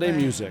holiday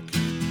music.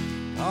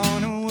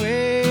 On the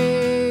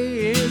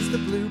way is the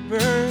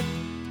bluebird,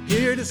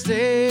 here to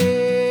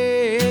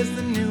stay is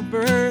the new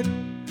bird.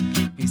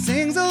 He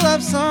sings a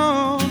love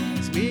song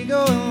as we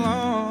go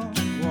along,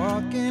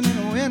 walking in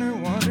a winter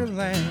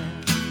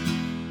wonderland.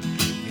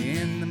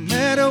 In the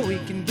meadow we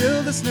can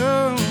build a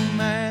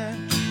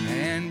snowman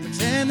and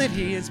pretend that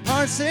he is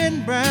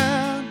Parson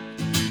Brown.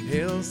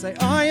 He'll say,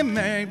 are you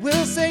married?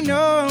 We'll say,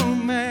 no,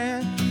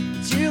 man,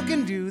 but you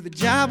can do the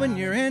job when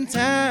you're in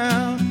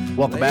town.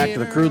 Welcome back to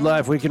the Crude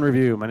Life Week in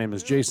Review. My name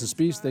is Jason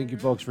Spees. Thank you,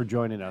 folks, for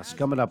joining us.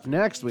 Coming up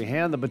next, we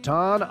hand the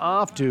baton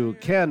off to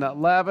Ken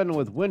Lavin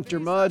with Winter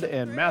Mud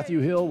and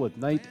Matthew Hill with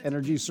Night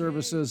Energy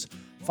Services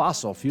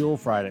Fossil Fuel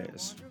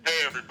Fridays.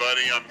 Hey,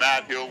 everybody. I'm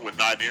Matt Hill with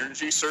Night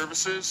Energy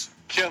Services.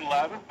 Ken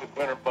Lavin with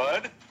Winter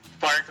Mud.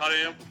 Byron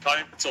Cunningham with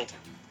Cottingham Consulting.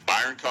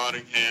 Byron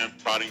Cottingham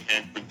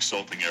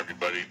Consulting,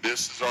 everybody.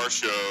 This is our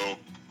show,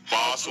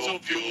 Fossil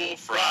Fuel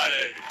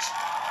Fridays.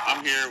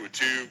 I'm here with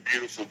two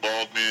beautiful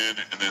bald men,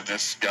 and then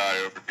this guy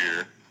over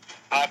here.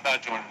 I'm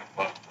not joining the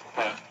club.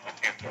 I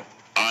can't do it.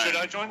 Should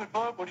I join the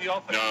club? What do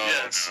y'all think? No,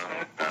 yes.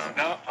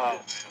 No?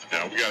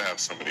 No, we got to have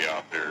somebody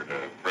out there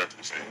to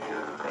represent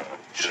your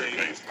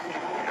amazing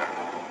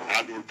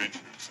outdoor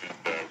adventures and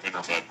winter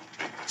mud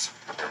things.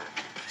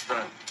 That's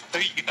right.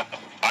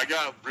 I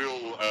got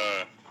real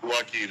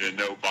lucky to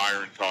know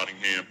Byron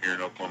Cottingham here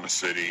in Oklahoma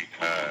City.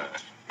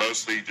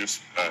 Mostly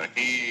just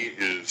he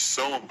is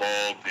so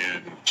involved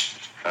in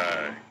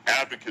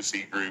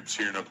advocacy groups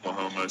here in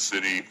Oklahoma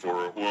City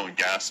for oil and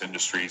gas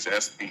industries,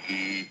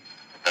 SPE,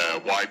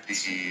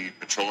 YPE,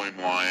 Petroleum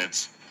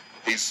Alliance.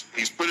 He's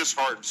put his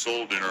heart and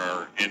soul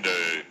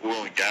into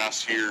oil and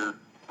gas here.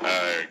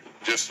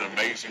 Just an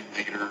amazing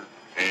leader,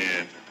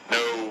 and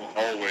know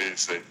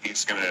always that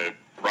he's going to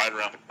right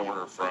around the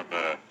corner from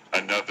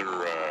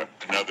another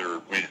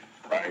win.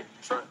 Right.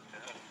 Sure.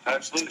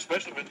 Absolutely,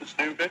 especially with this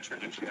new venture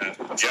that you have.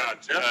 Yeah,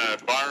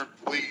 Byron,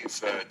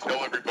 please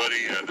tell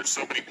everybody, there's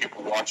so many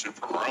people watching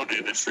from our own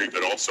industry,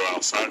 but also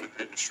outside of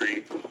the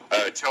industry.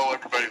 Tell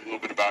everybody a little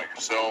bit about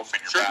yourself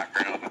and your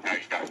background and how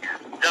you got here.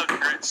 Yeah,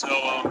 great. So,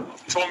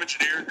 petroleum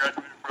engineer,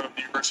 graduated from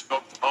the University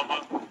of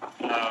Oklahoma.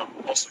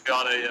 Also also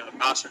got a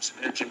master's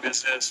in energy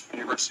business from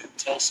the University of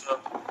Tulsa.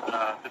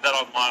 Did that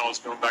online while I was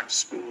going back to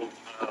school,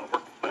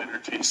 working with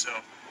energy. So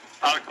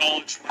out of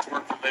college, went to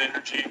work for Lynn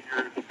Energy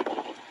here.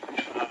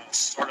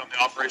 Started on the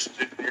operations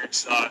engineering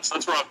side. So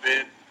that's where I've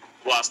been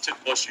the last 10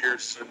 plus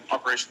years in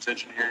operations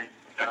engineering,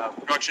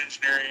 production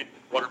engineering,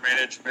 water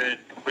management,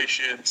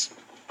 completions,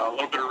 a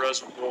little bit of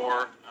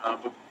reservoir,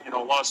 but a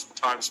lot of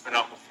time spent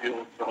out in the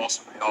field, but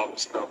also in the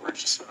office and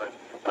operations side.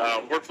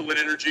 Worked for Lynn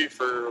Energy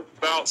for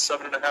about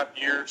 7.5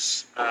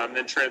 years,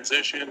 then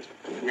transitioned.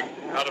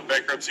 Out of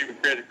bankruptcy, we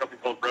created a company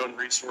called Roan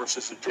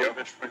Resources, a joint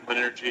venture between Lynn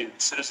Energy and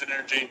Citizen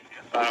Energy.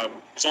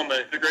 Was on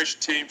the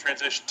integration team,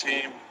 transition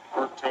team,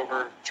 worked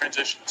over,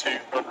 transitioned to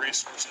Roan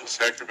Resources.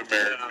 Heck of a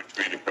marriage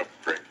between a couple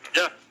of great.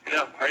 Yeah,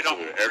 great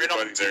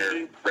Everybody opportunity.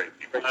 there, great.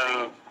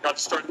 Got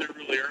to start there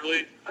really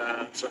early,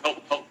 so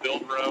helped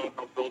build Roan,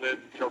 helped build it,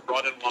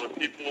 brought in a lot of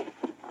people,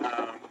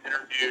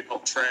 interviewed,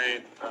 helped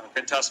train,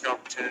 fantastic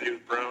opportunity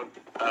with Roan.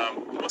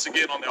 Once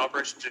again, on the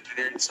operations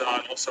engineering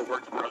side, also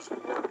worked in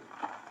Reservoir,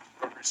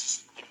 Roan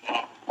Resources for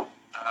a while.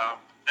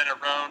 Then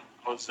at Roan,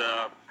 I was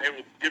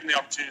given the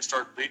opportunity to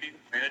start leading,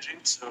 managing,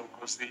 so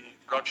I was the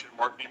production and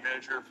marketing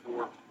manager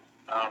for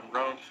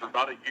Roan for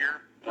about a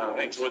year.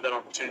 I enjoyed that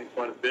opportunity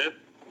quite a bit.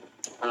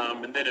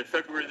 And then in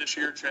February this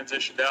year,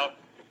 transitioned out.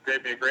 It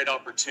gave me a great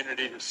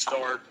opportunity to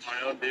start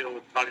my own deal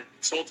with Cotting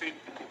Consulting,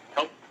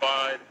 help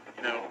provide,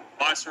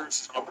 my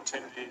services and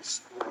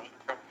opportunities for other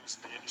companies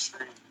in the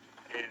industry,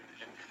 and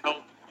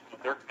help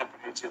their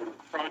companies either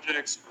with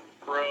projects,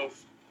 with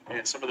growth,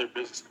 and some of their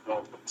business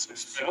development. So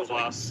spent the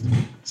last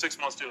 6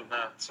 months doing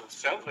that. So it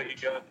sounds like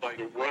you got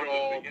What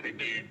all can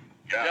you?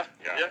 Yeah.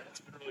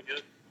 It's been really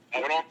good.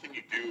 What all can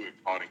you do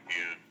at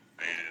Cottingham,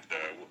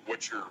 and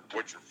what's your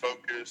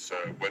focus?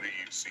 Whether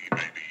you see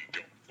maybe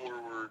going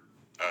forward,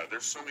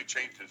 there's so many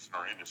changes in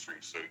our industry.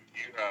 So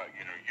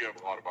you have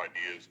a lot of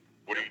ideas.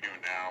 What are you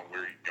doing now?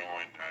 Where are you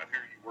going? Who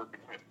are you working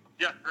with?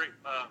 Yeah, great.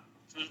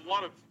 So there's a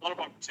lot of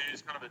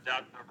opportunities, kind of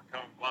adapt and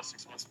overcome. The last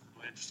 6 months have been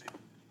really interesting.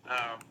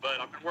 But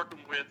I've been working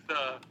with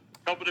a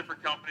couple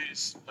different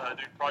companies,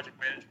 doing project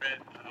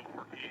management,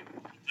 working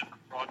on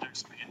different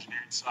projects on the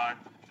engineering side,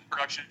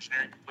 production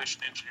engineering,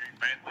 completion engineering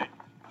mainly.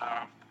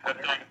 Have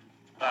done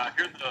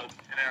here in the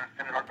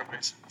Anadarko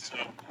Basin, so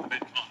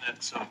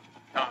mid-continent, so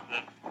kind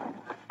of where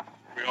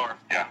we are.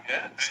 Yeah.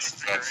 So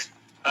it's great.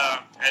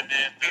 And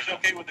then He's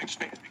okay with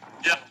expanding.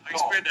 Yeah, I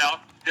expand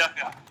out.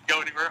 Yeah,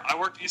 go anywhere. I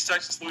worked East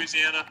Texas,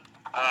 Louisiana.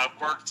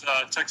 Worked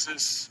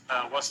Texas,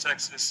 West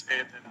Texas,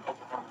 and then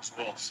Oklahoma as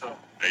well. So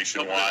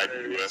Nationwide,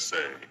 USA.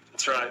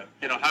 That's right.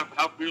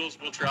 Have wheels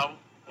will travel.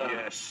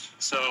 Yes.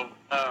 So,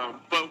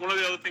 but one of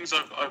the other things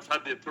I've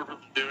had the privilege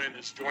of doing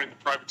is joining the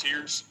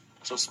privateers.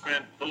 So I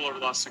spent a little over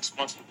the last 6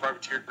 months with the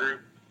privateer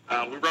group.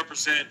 We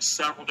represent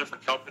several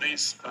different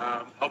companies,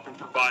 helping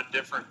provide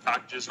different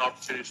packages and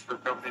opportunities for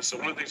companies. So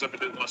one of the things I've been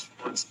doing the last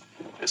few months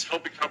is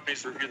helping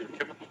companies review their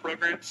chemical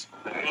programs,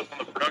 both on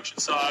the production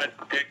side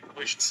and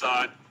completion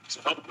side.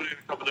 So help put in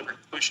a couple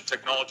different completion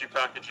technology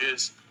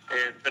packages,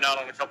 and been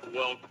out on a couple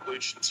well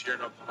completions here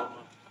in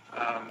Oklahoma,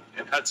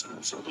 and had some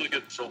really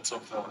good results so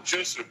far.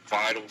 Just a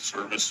vital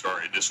service to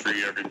our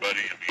industry, everybody.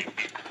 I mean,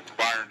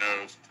 fire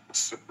knows.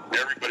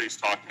 Everybody's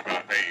talking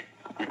about, hey,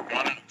 we've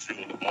gone out and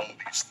drilled all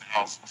these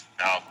thousands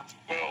of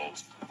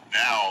wells.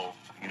 Now,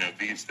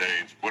 these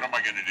days, what am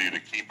I going to do to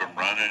keep them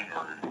running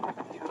or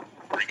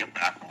bring them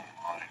back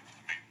online?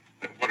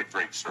 I mean, what a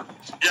great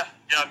service.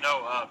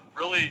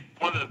 Really,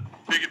 one of the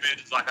big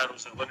advantages I had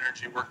was at Lynn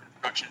Energy working in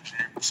production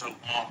engineering for so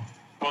long,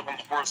 both on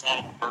the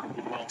horizontal and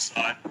vertical well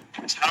side,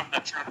 is having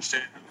that true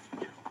understanding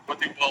of what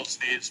the wells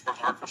need as far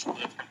as artificial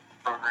lift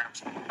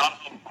programs, how to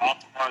help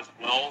optimize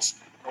wells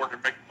in order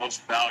to make the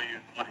most value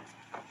and money for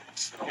the company.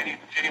 So,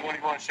 Anyone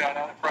you want to shout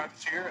out at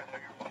Privateer? I know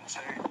you want to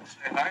say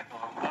hi.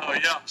 Oh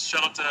yeah,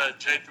 shout out to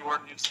Jay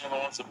Jordan. He's one of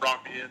the ones that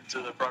brought me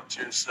into the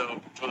privateers, so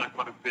enjoy that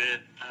quite a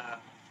bit.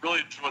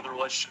 Really enjoy the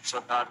relationships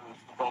I've had with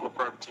all the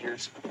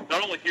privateers.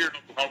 Not only here in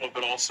Oklahoma,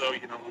 but also,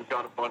 we've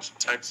got a bunch in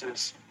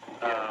Texas.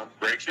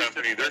 Great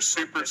company. They're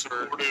super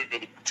supportive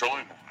of the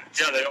petroleum lines.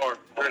 Yeah, they are.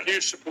 They're a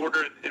huge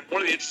supporter. And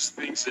one of the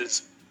interesting things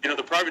is,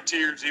 the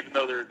privateers, even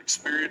though they're an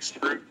experienced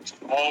group,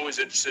 are always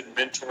interested in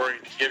mentoring,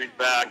 giving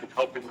back, and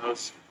helping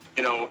those,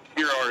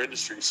 here our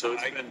industry. So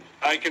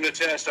I can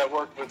attest. I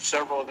worked with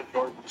several of the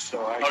Jordans,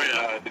 so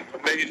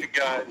amazing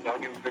guys. I'll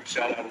give them a big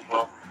shout out as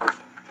well.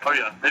 Oh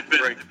yeah, they've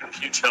been a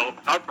huge help.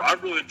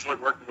 I've really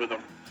enjoyed working with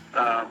them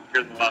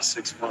here in the last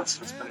 6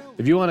 months.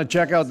 If you want to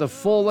check out the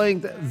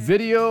full-length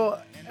video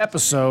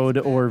episode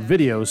or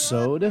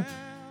video-sode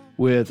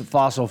with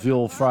Fossil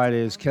Fuel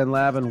Fridays, Ken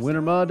Lavin,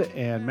 Wintermud,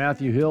 and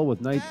Matthew Hill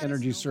with Night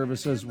Energy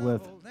Services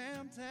with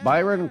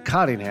Byron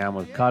Cottingham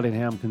with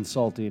Cottingham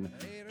Consulting.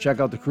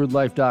 Check out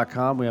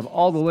thecrudelife.com. We have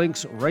all the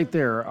links right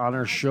there on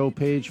our show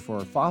page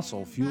for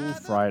Fossil Fuel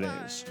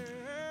Fridays.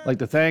 I'd like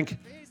to thank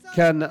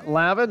Ken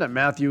Lavin and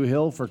Matthew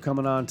Hill for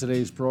coming on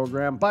today's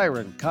program,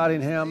 Byron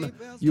Cottingham,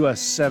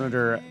 U.S.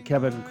 Senator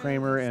Kevin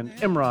Cramer, and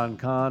Imran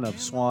Khan of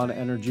Swan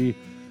Energy.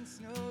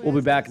 We'll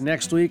be back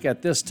next week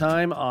at this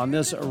time on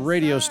this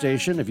radio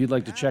station. If you'd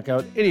like to check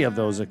out any of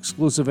those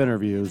exclusive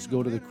interviews,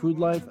 go to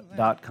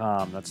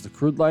thecrudelife.com. That's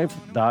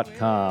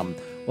thecrudelife.com.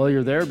 While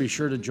you're there, be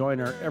sure to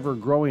join our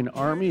ever-growing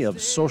army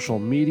of social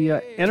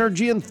media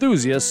energy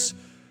enthusiasts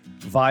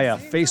via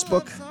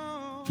Facebook,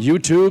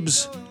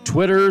 YouTubes,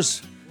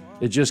 Twitters.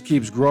 It just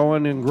keeps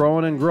growing and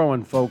growing and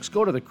growing, folks.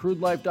 Go to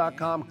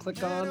thecrudelife.com,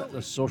 click on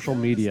the social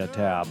media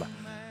tab.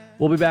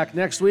 We'll be back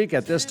next week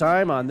at this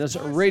time on this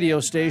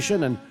radio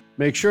station, and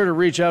make sure to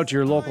reach out to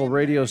your local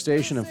radio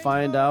station and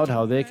find out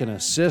how they can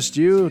assist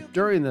you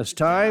during this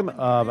time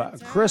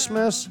of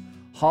Christmas,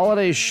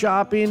 holiday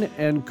shopping,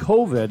 and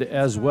COVID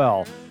as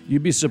well.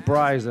 You'd be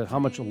surprised at how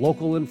much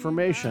local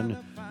information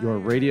your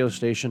radio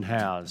station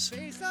has.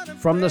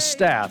 From the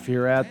staff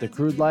here at the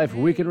Crude Life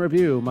Week in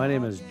Review, my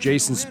name is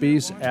Jason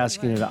Spees,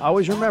 asking you to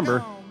always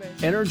remember,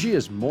 energy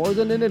is more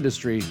than an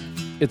industry,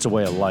 it's a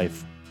way of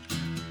life.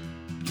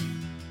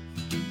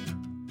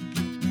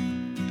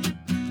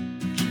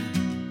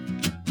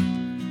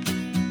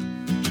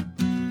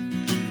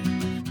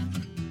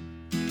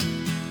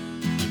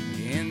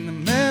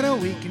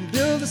 We can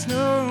build a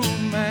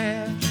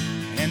snowman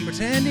and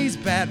pretend he's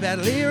bad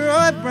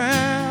Leroy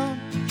Brown.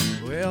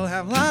 We'll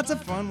have lots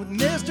of fun with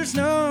Mr.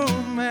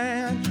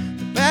 Snowman,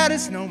 the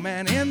baddest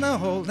snowman in the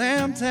whole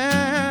damn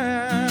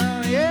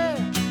town. Yeah.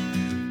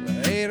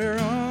 Later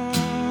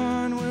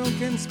on we'll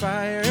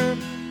conspire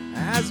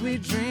as we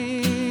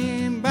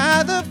dream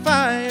by the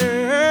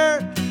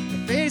fire,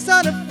 the face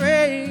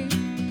unafraid,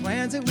 the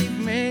plans that we've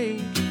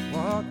made,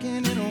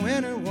 walking in a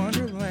winter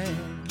wonderland.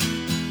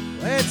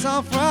 Let's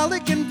all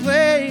frolic and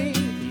play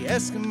the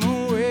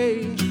Eskimo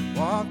way,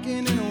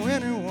 walking in a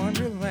winter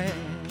wonderland.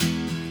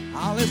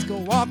 Oh, let's go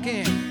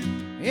walking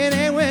in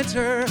a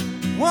winter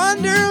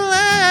wonderland.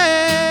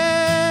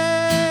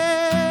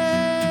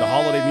 The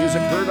holiday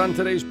music heard on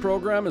today's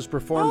program is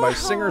performed by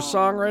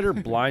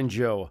singer-songwriter Blind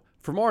Joe.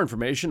 For more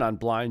information on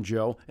Blind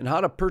Joe and how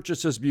to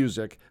purchase his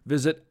music,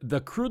 visit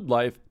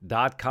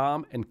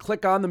thecrudelife.com and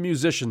click on the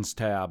Musicians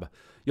tab.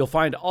 You'll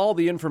find all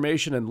the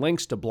information and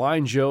links to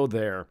Blind Joe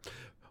there.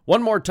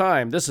 One more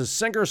time, this is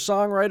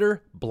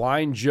singer-songwriter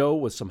Blind Joe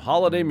with some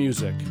holiday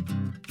music.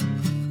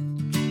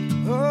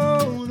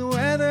 Oh, the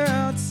weather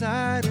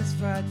outside is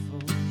frightful,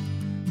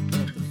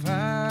 but the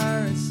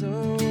fire is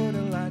so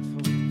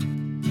delightful.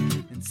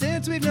 And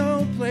since we've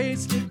no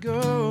place to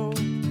go,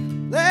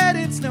 let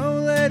it snow,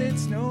 let it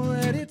snow,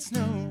 let it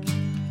snow.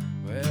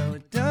 Well,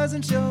 it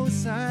doesn't show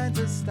signs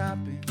of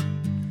stopping,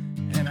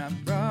 and I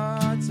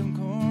brought some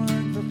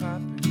corn for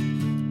popping.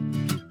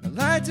 The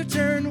lights are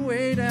turned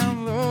way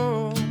down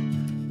low.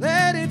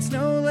 Let it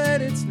snow,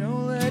 let it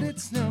snow, let it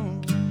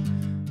snow.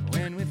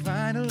 When we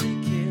finally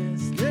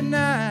kiss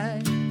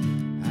goodnight,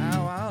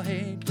 how I'll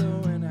hate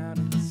going out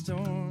in the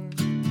storm.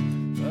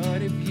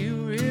 But if you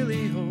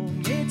really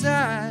hold me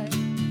tight,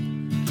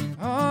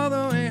 all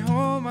the way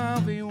home I'll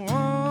be warm.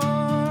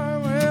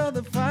 Well,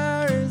 the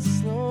fire is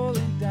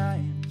slowly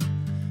dying,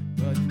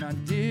 but my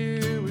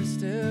dear, we're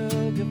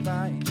still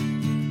goodbye. So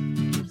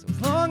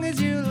as long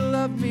as you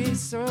love me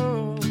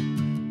so,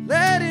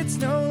 let it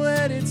snow,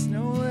 let it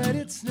snow, let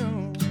it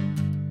snow.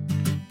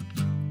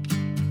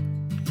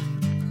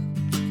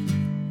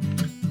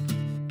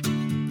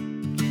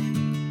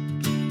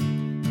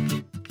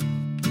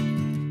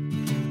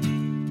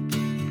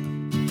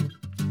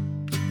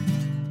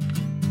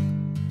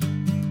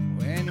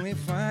 When we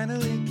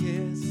finally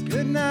kiss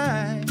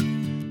goodnight,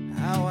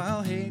 how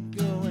I'll hate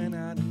going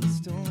out in the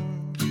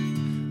storm.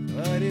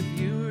 But if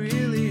you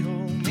really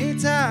hold me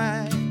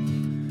tight,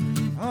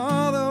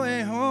 all the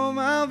way home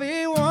I'll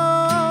be warm.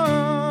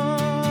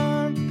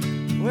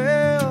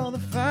 Well, the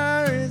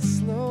fire is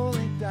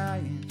slowly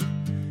dying,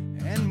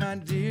 and my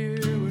dear,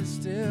 we're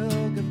still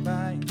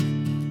goodbye.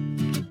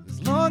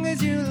 As long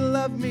as you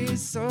love me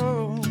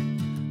so,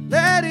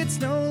 let it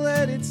snow,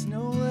 let it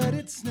snow, let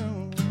it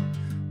snow,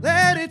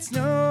 let it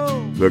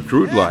snow. The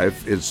Crude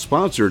Life is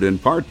sponsored in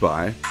part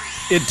by...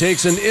 It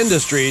takes an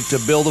industry to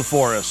build a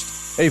forest.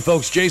 Hey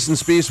folks, Jason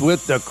Spees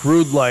with The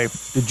Crude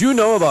Life. Did you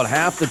know about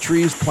half the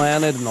trees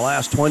planted in the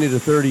last 20 to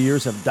 30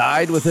 years have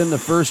died within the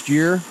first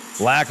year?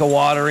 Lack of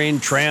watering,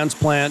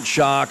 transplant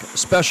shock,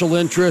 special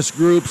interest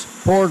groups,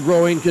 poor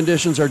growing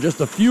conditions are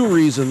just a few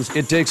reasons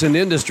it takes an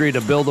industry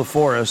to build a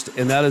forest,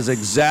 and that is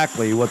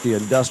exactly what the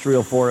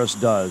industrial forest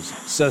does.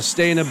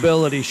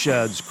 Sustainability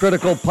sheds,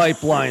 critical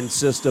pipeline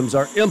systems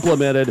are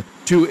implemented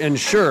to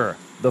ensure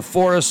the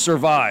forest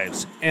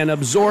survives and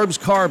absorbs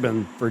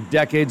carbon for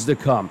decades to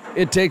come.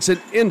 It takes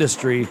an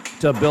industry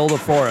to build a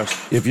forest.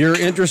 If you're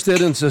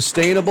interested in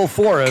sustainable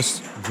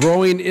forests,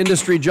 growing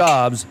industry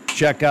jobs,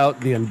 check out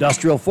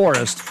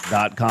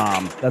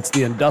theindustrialforest.com. That's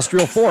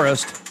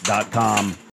theindustrialforest.com.